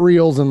highlight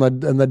reels and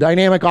the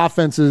dynamic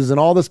offenses and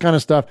all this kind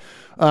of stuff,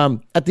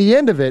 at the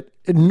end of it,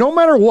 no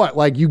matter what,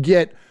 like you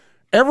get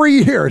every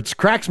year, it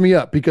cracks me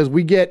up because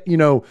we get,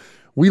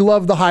 we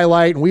love the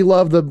highlight and we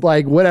love the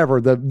like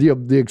whatever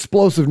the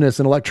explosiveness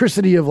and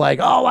electricity of like,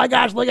 oh my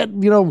gosh, look at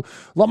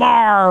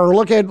Lamar, or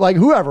look at like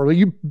whoever,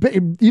 even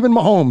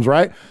Mahomes,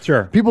 right?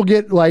 Sure. People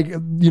get like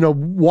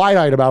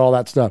wide-eyed about all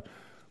that stuff,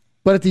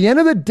 but at the end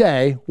of the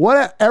day,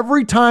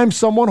 every time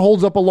someone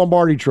holds up a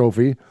Lombardi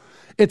Trophy,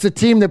 it's a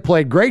team that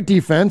played great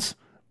defense,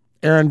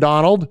 Aaron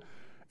Donald.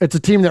 It's a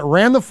team that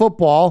ran the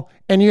football,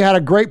 and you had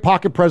a great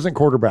pocket present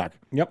quarterback.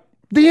 Yep.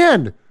 The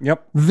end.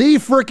 Yep. The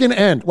freaking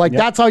end. Like,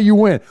 that's how you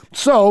win.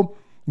 So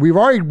we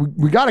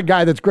got a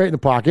guy that's great in the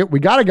pocket. We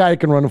got a guy that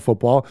can run the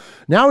football.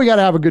 Now we got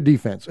to have a good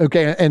defense.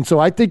 Okay. And so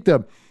I think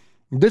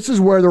this is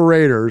where the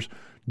Raiders,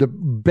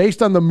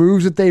 based on the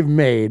moves that they've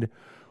made,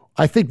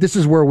 I think this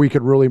is where we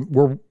could really,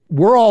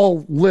 we're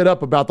all lit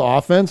up about the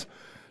offense.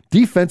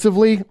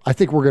 Defensively, I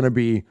think we're going to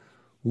be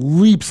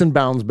leaps and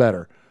bounds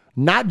better.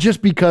 Not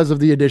just because of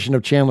the addition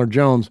of Chandler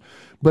Jones,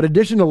 but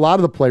addition to a lot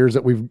of the players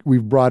that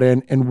we've brought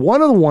in. And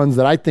one of the ones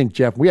that I think,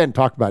 Jeff, we hadn't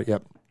talked about it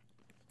yet.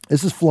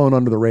 This has flown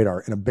under the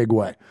radar in a big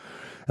way.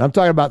 And I'm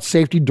talking about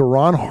safety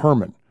Daron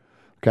Harmon.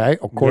 Okay,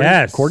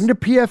 according to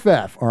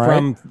PFF. All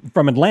right,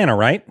 from Atlanta,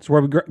 right? That's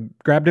where we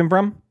grabbed him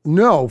from.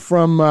 No,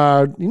 from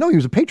he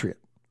was a Patriot.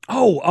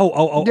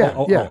 Oh,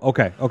 yeah.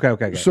 Okay.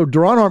 So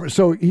Daron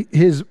Harmon.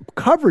 His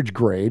coverage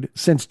grade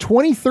since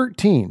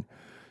 2013.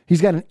 He's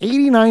got an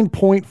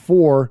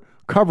 89.4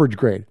 coverage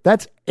grade.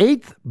 That's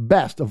 8th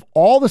best of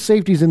all the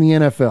safeties in the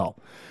NFL.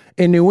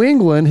 In New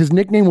England, his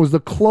nickname was the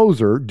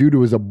closer due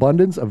to his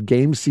abundance of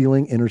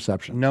game-sealing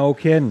interceptions. No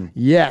kidding.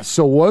 Yes.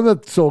 So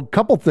a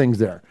couple things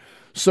there.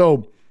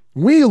 So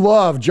we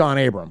love John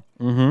Abram,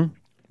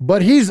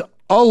 but he's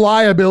a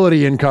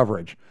liability in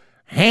coverage,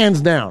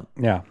 hands down.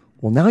 Yeah.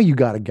 Well, now you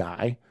got a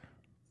guy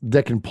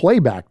that can play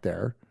back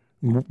there.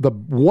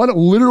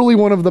 Literally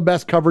one of the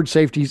best coverage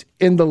safeties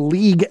in the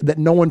league that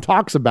no one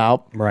talks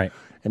about. Right.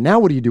 And now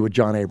what do you do with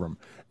John Abram?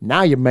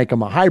 Now you make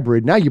him a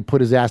hybrid. Now you put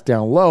his ass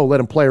down low, let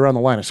him play around the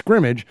line of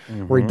scrimmage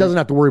where he doesn't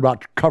have to worry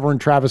about covering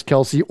Travis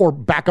Kelce or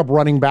backup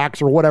running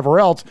backs or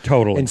whatever else.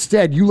 Totally.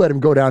 Instead, you let him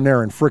go down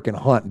there and freaking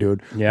hunt,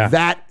 dude. Yeah.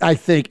 That, I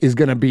think, is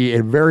going to be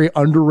a very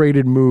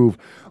underrated move.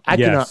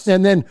 And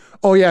then,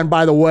 and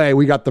by the way,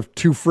 we got the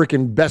two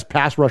freaking best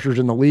pass rushers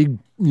in the league,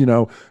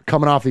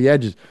 coming off the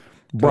edges.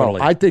 Bro,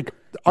 Totally. I think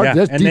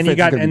this and then you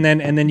got and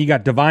then you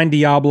got Divine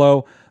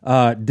Diablo,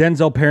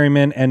 Denzel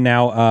Perryman, and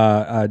now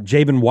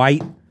Javen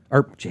White.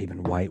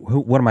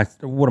 What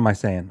am I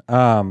saying?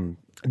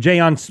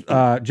 Jayon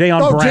Brown.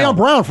 Jayon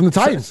Brown from the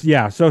Titans.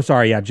 So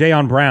sorry. Yeah,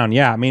 Jayon Brown.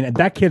 Yeah, I mean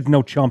that kid's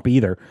no chump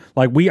either.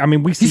 Like we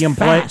see him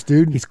fast, play.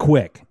 Dude. He's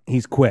quick.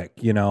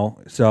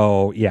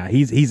 So yeah,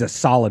 he's a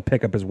solid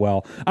pickup as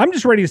well. I'm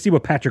just ready to see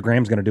what Patrick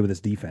Graham's going to do with this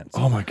defense.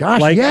 Oh my gosh,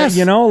 yes.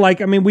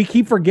 We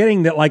keep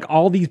forgetting that like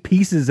all these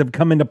pieces have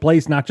come into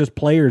place, not just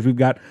players. We've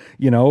got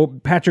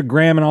Patrick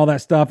Graham and all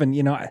that stuff, and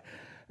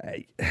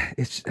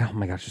it's oh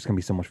my gosh, it's gonna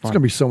be so much fun. It's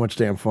gonna be so much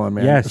damn fun,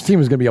 man. Yes. This team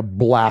is gonna be a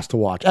blast to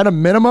watch. At a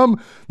minimum,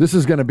 this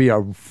is gonna be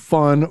a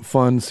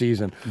fun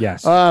season.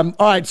 Yes. All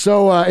right.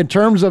 So in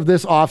terms of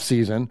this off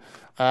season,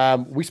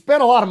 we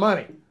spent a lot of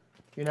money.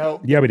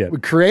 Yeah, we did. We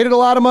created a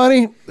lot of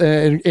money.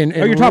 You're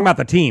talking about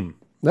the team.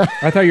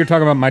 I thought you were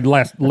talking about my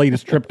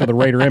latest trip to the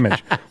Raider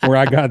Image, where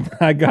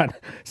I got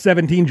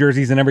 17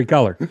 jerseys in every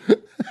color.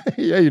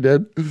 Yeah, you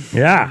did.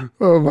 Yeah.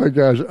 Oh my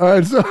gosh. All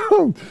right.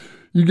 So.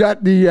 You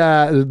got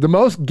the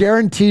most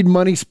guaranteed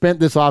money spent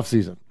this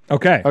offseason.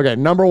 Okay.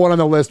 Number one on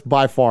the list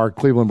by far,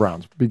 Cleveland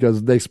Browns,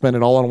 because they spent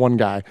it all on one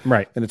guy.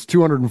 Right. And it's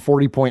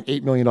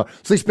 $240.8 million.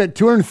 So they spent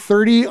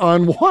 $230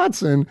 on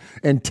Watson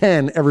and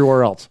 10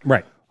 everywhere else.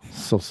 Right.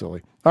 So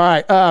silly. All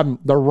right.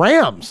 The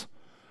Rams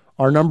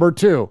are number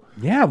 2.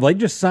 Yeah, they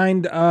just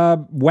signed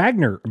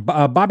Wagner,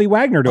 Bobby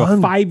Wagner, to a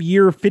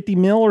 5-year $50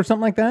 million or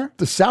something like that.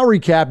 The salary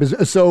cap is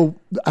so.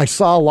 I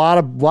saw a lot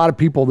of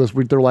people this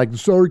week. They're like, the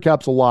salary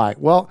cap's a lie.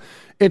 Well,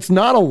 it's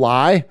not a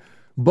lie,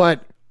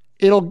 but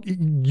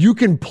you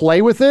can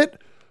play with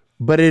it,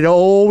 but it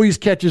always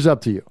catches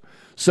up to you.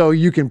 So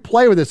you can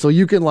play with it. So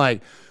you can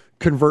like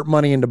convert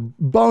money into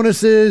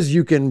bonuses.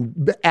 You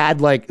can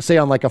add say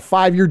on like a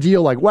 5-year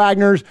deal like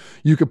Wagner's,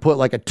 you could put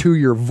like a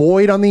 2-year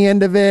void on the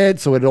end of it.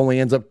 So it only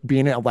ends up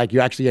being like you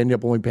actually end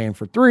up only paying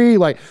for 3.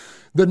 Like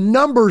the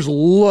numbers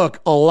look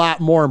a lot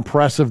more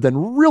impressive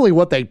than really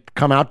what they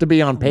come out to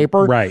be on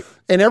paper. Right.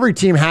 And every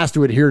team has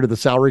to adhere to the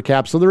salary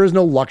cap, so there is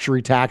no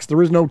luxury tax.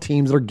 There is no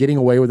teams that are getting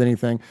away with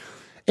anything.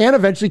 And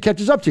eventually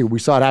catches up to you. We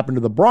saw it happen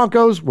to the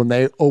Broncos when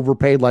they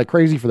overpaid like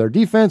crazy for their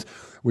defense.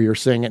 We are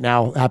seeing it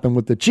now happen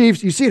with the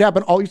Chiefs. You see it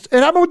happen. It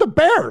happened with the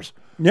Bears.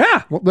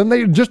 Yeah. Well, then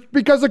they just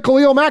because of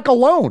Khalil Mack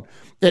alone,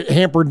 it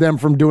hampered them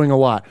from doing a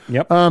lot.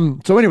 Yep.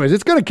 So, anyways,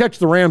 it's going to catch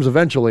the Rams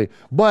eventually,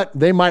 but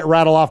they might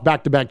rattle off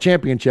back-to-back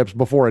championships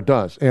before it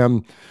does,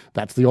 and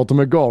that's the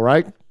ultimate goal,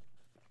 right?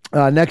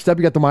 Next up,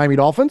 you got the Miami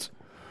Dolphins.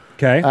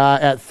 Okay.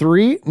 At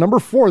 3, number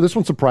 4. This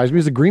one surprised me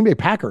is the Green Bay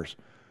Packers.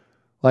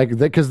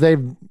 Because they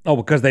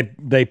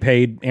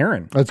paid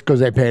Aaron. That's because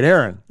they paid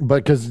Aaron.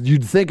 But because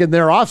you'd think in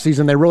their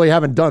offseason they really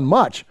haven't done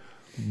much.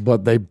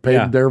 But they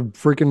paid their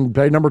freaking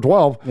paid number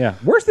 12. Yeah.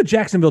 Where's the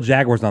Jacksonville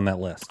Jaguars on that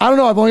list? I don't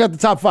know. I've only got the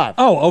top 5.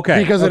 Oh, okay.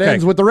 Because it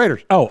ends with the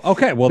Raiders. Oh,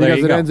 okay. Well, there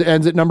you go. Because it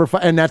ends at number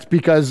 5. And that's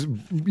because,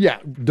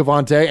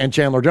 Devontae and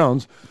Chandler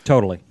Jones.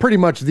 Totally. Pretty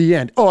much the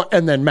end. Oh,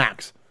 and then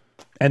Max.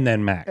 And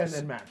then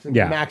Max.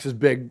 Yeah. Max's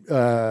big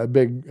deal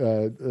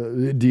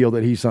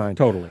that he signed.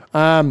 Totally.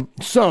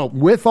 So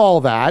with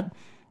all that,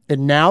 it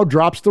now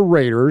drops the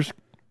Raiders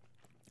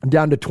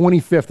down to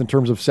 25th in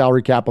terms of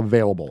salary cap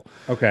available.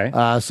 Okay.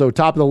 So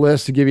top of the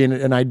list, to give you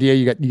an idea,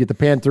 you get the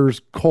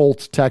Panthers,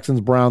 Colts, Texans,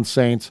 Browns,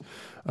 Saints,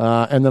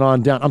 and then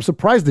on down. I'm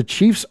surprised the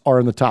Chiefs are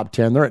in the top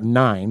 10. They're at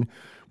 9,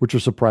 which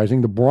is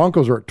surprising. The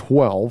Broncos are at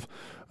 12.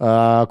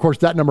 Of course,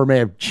 that number may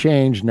have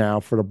changed now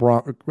for the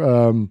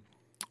Broncos.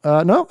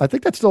 No, I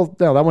think that's still,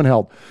 no, that one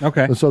held.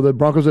 Okay. So the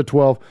Broncos at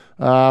 12.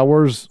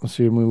 Let's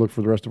see, let me look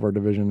for the rest of our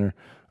division there.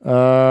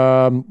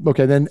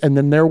 Okay,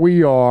 then there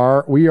we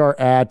are. We are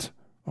at,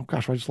 oh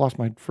gosh, I just lost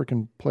my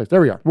freaking place.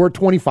 There we are. We're at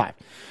 25.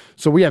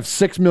 So we have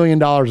 $6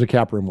 million of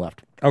cap room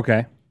left.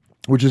 Okay.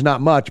 Which is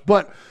not much,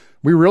 but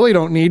we really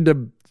don't need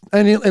to,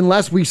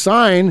 unless we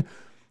sign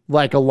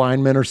like a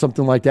lineman or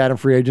something like that in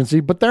free agency,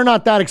 but they're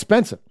not that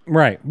expensive.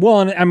 Right. Well,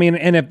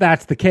 and if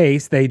that's the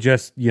case, they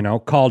just,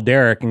 call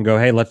Derek and go,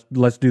 hey,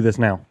 let's do this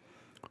now.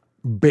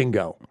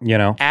 Bingo.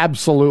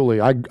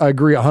 Absolutely. I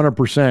agree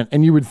 100%.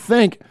 And you would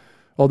think,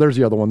 oh, there's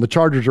the other one. The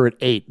Chargers are at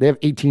 8. They have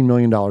 $18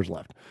 million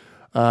left.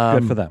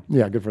 Good for them.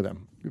 Yeah, good for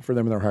them. Good for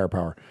them and their higher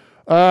power.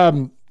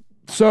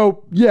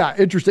 So, yeah,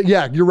 interesting.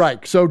 Yeah, you're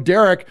right. So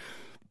Derek,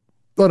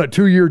 on a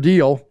 2-year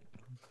deal,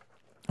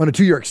 on a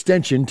 2-year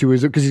extension to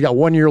his, because he's got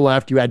 1 year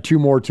left. You add 2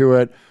 more to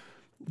it.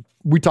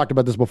 We talked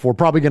about this before.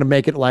 Probably going to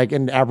make it like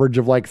an average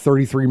of like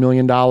 $33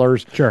 million.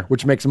 Sure.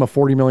 Which makes him a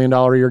 $40 million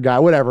a year guy,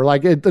 whatever.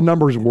 Like the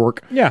numbers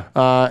work. Yeah.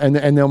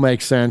 And they'll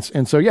make sense.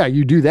 And so, yeah,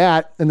 you do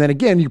that. And then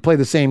again, you play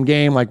the same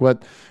game like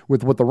with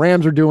what the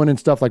Rams are doing and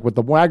stuff, like with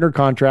the Wagner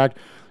contract.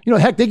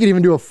 Heck, they could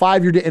even do a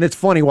 5-year deal. And it's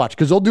funny, watch,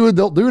 because they'll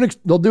do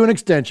an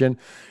extension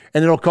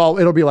and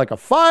it'll be like a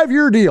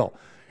 5-year deal.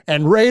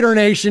 And Raider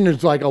Nation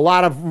is like, a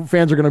lot of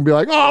fans are going to be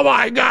like, oh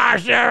my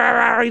gosh, he's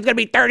going to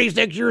be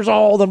 36 years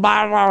old and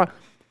blah, blah, blah.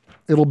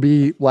 It'll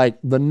be like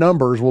the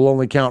numbers will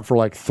only count for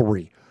like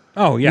 3.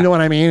 Oh, yeah. You know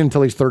what I mean?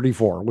 Until he's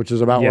 34, which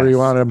is about where you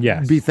want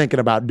to be thinking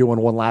about doing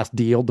one last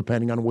deal,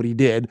 depending on what he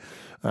did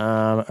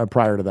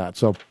prior to that.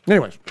 So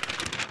anyways.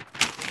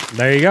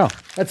 There you go.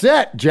 That's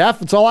it, Jeff.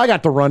 That's all I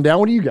got to run down.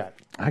 What do you got?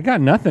 I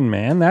got nothing,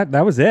 man.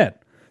 That was it.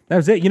 That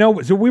was it.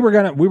 So we were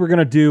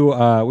gonna do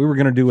a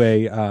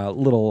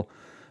little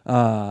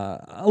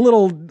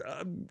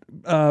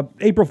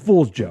April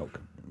Fool's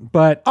joke,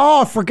 but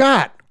I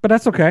forgot. But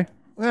that's okay.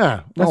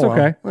 Yeah, that's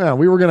okay. Yeah,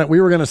 we were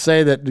gonna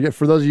say that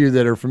for those of you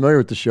that are familiar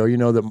with the show, you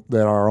know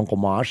that our Uncle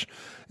Mosh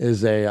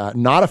is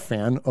not a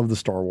fan of the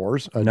Star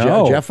Wars.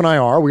 No. Jeff and I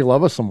are. We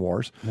love us some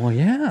wars. Well,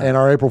 yeah. And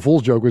our April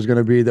Fool's joke was going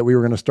to be that we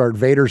were going to start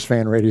Vader's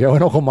Fan Radio,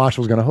 and Uncle Mosh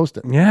was going to host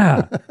it.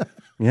 Yeah,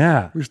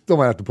 yeah. We still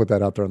might have to put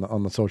that out there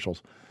on the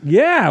socials.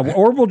 Yeah,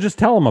 or we'll just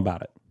tell them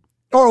about it.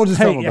 Or we'll just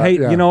tell them about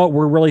it. You know what?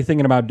 We're really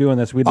thinking about doing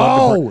this. We'd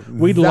love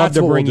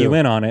to bring you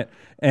in on it,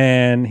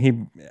 and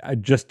he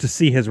just to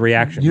see his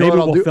reaction. Maybe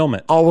we'll film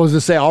it. I'll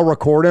just say I'll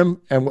record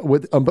him and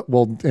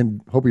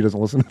and hope he doesn't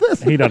listen to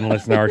this. He doesn't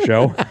listen to our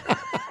show.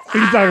 What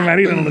are you talking about?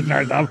 He doesn't listen to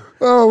our stuff.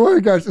 Oh my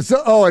gosh!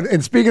 So,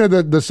 and speaking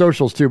of the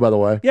socials too, by the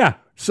way. Yeah.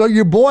 So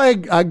your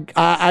boy,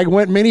 I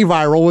went mini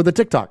viral with the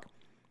TikTok.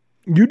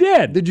 You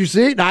did? Did you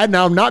see?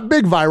 Now I'm not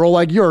big viral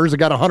like yours. I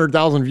got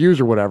 100,000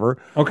 views or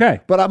whatever. Okay.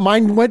 But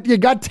mine you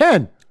got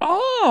 10.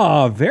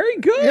 Oh, very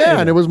good. Yeah,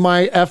 and it was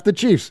my F the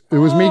Chiefs. It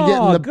was me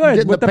getting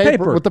the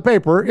paper with the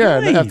paper. Yeah,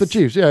 nice. F the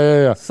Chiefs.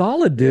 Yeah.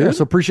 Solid, dude. Yeah,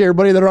 so appreciate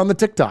everybody that are on the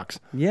TikToks.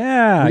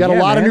 Yeah, we got a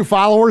lot of new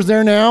followers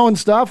there now and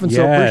stuff, and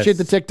so appreciate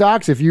the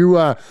TikToks. If you're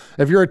a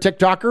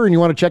TikToker and you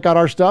want to check out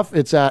our stuff,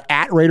 it's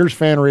at Raiders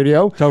Fan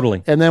Radio.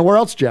 Totally. And then where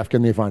else, Jeff,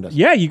 can they find us?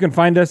 Yeah, you can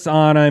find us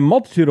on a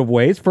multitude of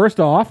ways. First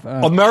off,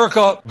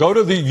 America, go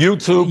to the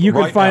YouTube. You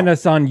can find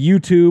us on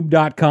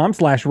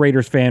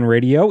youtube.com/Raiders Fan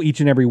Radio each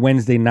and every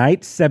Wednesday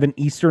night, 7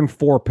 Eastern,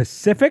 4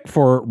 Pacific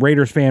for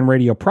Raiders Fan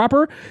Radio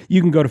proper.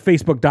 You can go to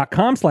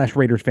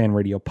facebook.com/Raiders Fan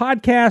Radio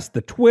podcast,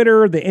 the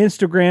Twitter, the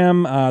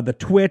Instagram, the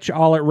Twitch,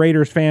 all at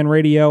Raiders Fan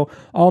Radio,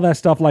 all that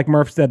stuff like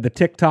Murph said, the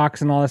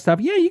TikToks and all that stuff.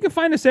 Yeah, you can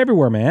find us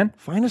everywhere, man.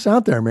 Find us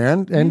out there,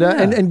 man. And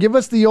and give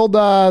us the old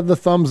the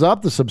thumbs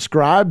up, the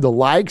subscribe, the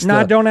likes.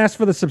 Don't ask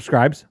for the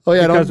subscribes. Oh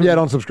yeah,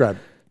 don't subscribe.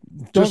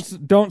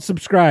 Don't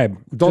subscribe.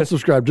 Don't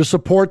subscribe. Just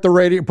support the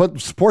radio.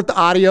 Support the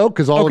audio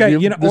because all of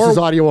you. This is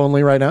audio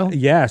only right now.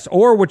 Yes.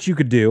 Or what you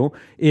could do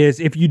is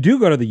if you do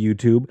go to the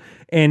YouTube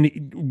and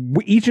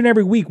each and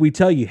every week we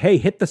tell you, hey,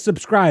 hit the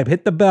subscribe,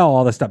 hit the bell,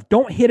 all this stuff.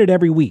 Don't hit it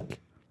every week.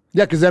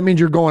 Yeah, because that means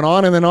you're going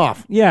on and then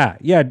off. Yeah.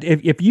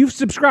 If you've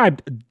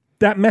subscribed,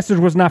 that message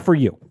was not for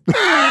you.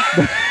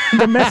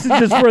 The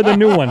message is for the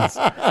new ones.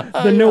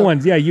 The new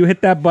ones. Yeah, you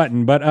hit that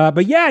button.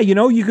 But yeah,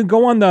 you can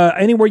go on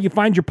anywhere you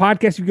find your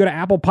podcast. You go to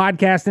Apple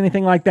Podcasts,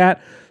 anything like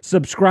that.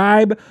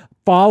 Subscribe,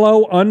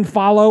 follow,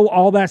 unfollow,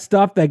 all that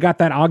stuff. They got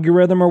that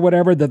algorithm or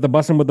whatever that the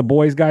Bussin' with the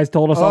Boys guys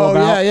told us all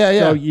about. Yeah.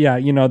 So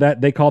yeah,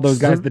 that they call those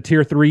guys the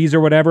tier 3s or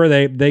whatever.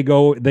 They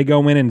go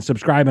in and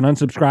subscribe and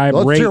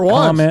unsubscribe, rate,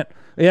 comment.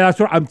 Yeah, that's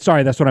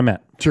what I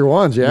meant. Tier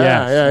 1s, yeah.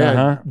 Yes,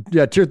 yeah.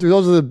 Yeah, tier 3.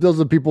 Those are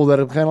the people that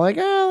are kind of like,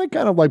 they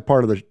kind of like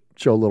part of the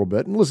show a little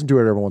bit and listen to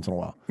it every once in a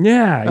while.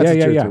 Yeah.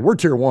 We're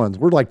tier 1s.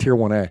 We're like tier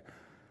 1A.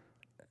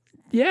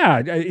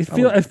 Yeah,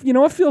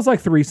 it feels like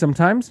 3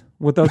 sometimes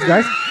with those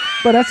guys,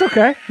 but that's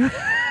okay.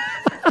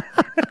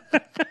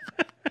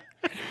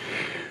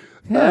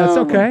 Yeah, it's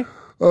okay.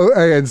 Oh,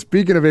 and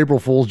speaking of April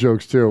Fool's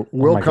jokes too,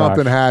 Will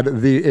Compton had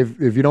if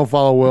you don't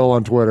follow Will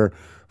on Twitter,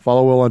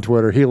 follow Will on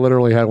Twitter. He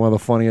literally had one of the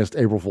funniest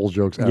April Fool's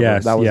jokes ever.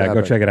 Yes, that was epic.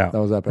 Go check it out.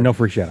 That was epic. No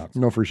free shout-outs.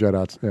 No free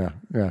shout-outs. Yeah.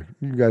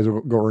 You guys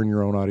will go earn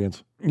your own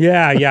audience.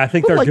 Yeah, I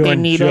think they're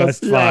doing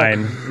just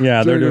fine.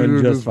 Yeah, they're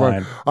doing just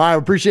fine. I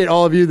appreciate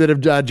all of you that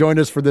have joined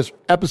us for this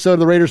episode of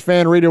the Raiders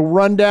Fan Radio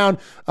Rundown.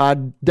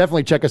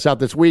 Definitely check us out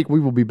this week.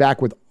 We will be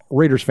back with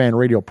Raiders Fan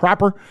Radio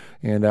proper,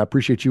 and I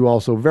appreciate you all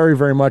so very,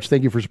 very much.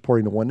 Thank you for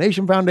supporting the One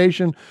Nation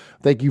Foundation.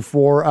 Thank you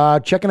for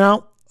checking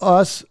out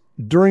us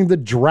during the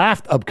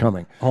draft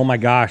upcoming. Oh my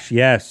gosh,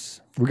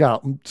 yes. We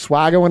got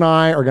Swaggo and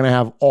I are going to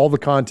have all the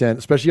content,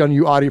 especially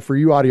on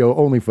for audio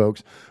only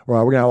folks. We're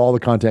going to have all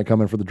the content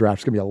coming for the draft.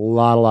 It's going to be a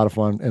lot of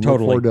fun. And look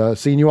forward to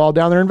seeing you all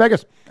down there in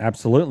Vegas.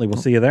 Absolutely.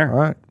 We'll see you there. All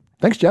right.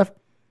 Thanks, Jeff.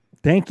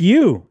 Thank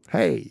you.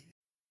 Hey.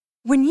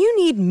 When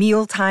you need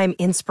mealtime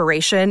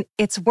inspiration,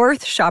 it's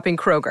worth shopping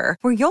Kroger,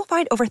 where you'll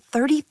find over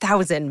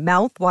 30,000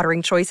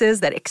 mouth-watering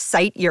choices that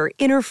excite your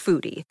inner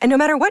foodie. And no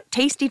matter what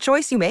tasty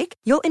choice you make,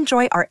 you'll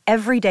enjoy our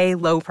everyday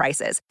low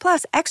prices,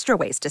 plus extra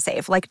ways to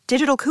save, like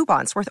digital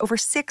coupons worth over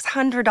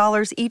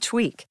 $600 each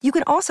week. You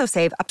can also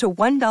save up to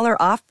 $1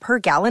 off per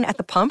gallon at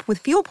the pump with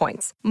fuel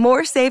points.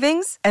 More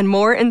savings and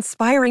more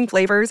inspiring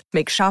flavors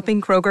make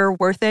shopping Kroger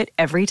worth it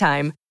every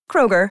time.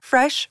 Kroger,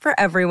 fresh for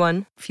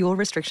everyone. Fuel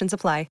restrictions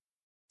apply.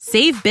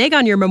 Save big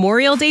on your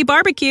Memorial Day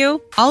barbecue,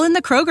 all in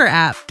the Kroger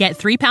app. Get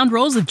 3-pound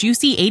rolls of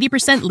juicy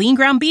 80% lean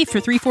ground beef for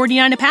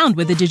 $3.49 a pound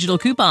with a digital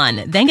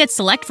coupon. Then get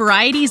select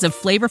varieties of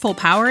flavorful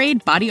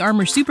Powerade, Body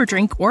Armor Super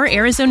Drink, or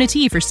Arizona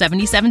tea for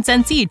 77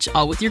 cents each,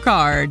 all with your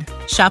card.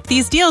 Shop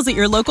these deals at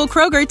your local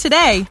Kroger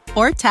today,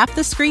 or tap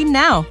the screen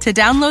now to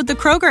download the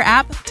Kroger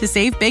app to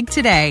save big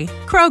today.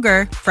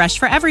 Kroger, fresh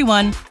for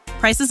everyone.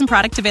 Prices and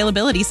product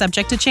availability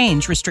subject to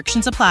change.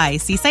 Restrictions apply.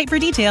 See site for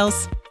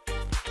details.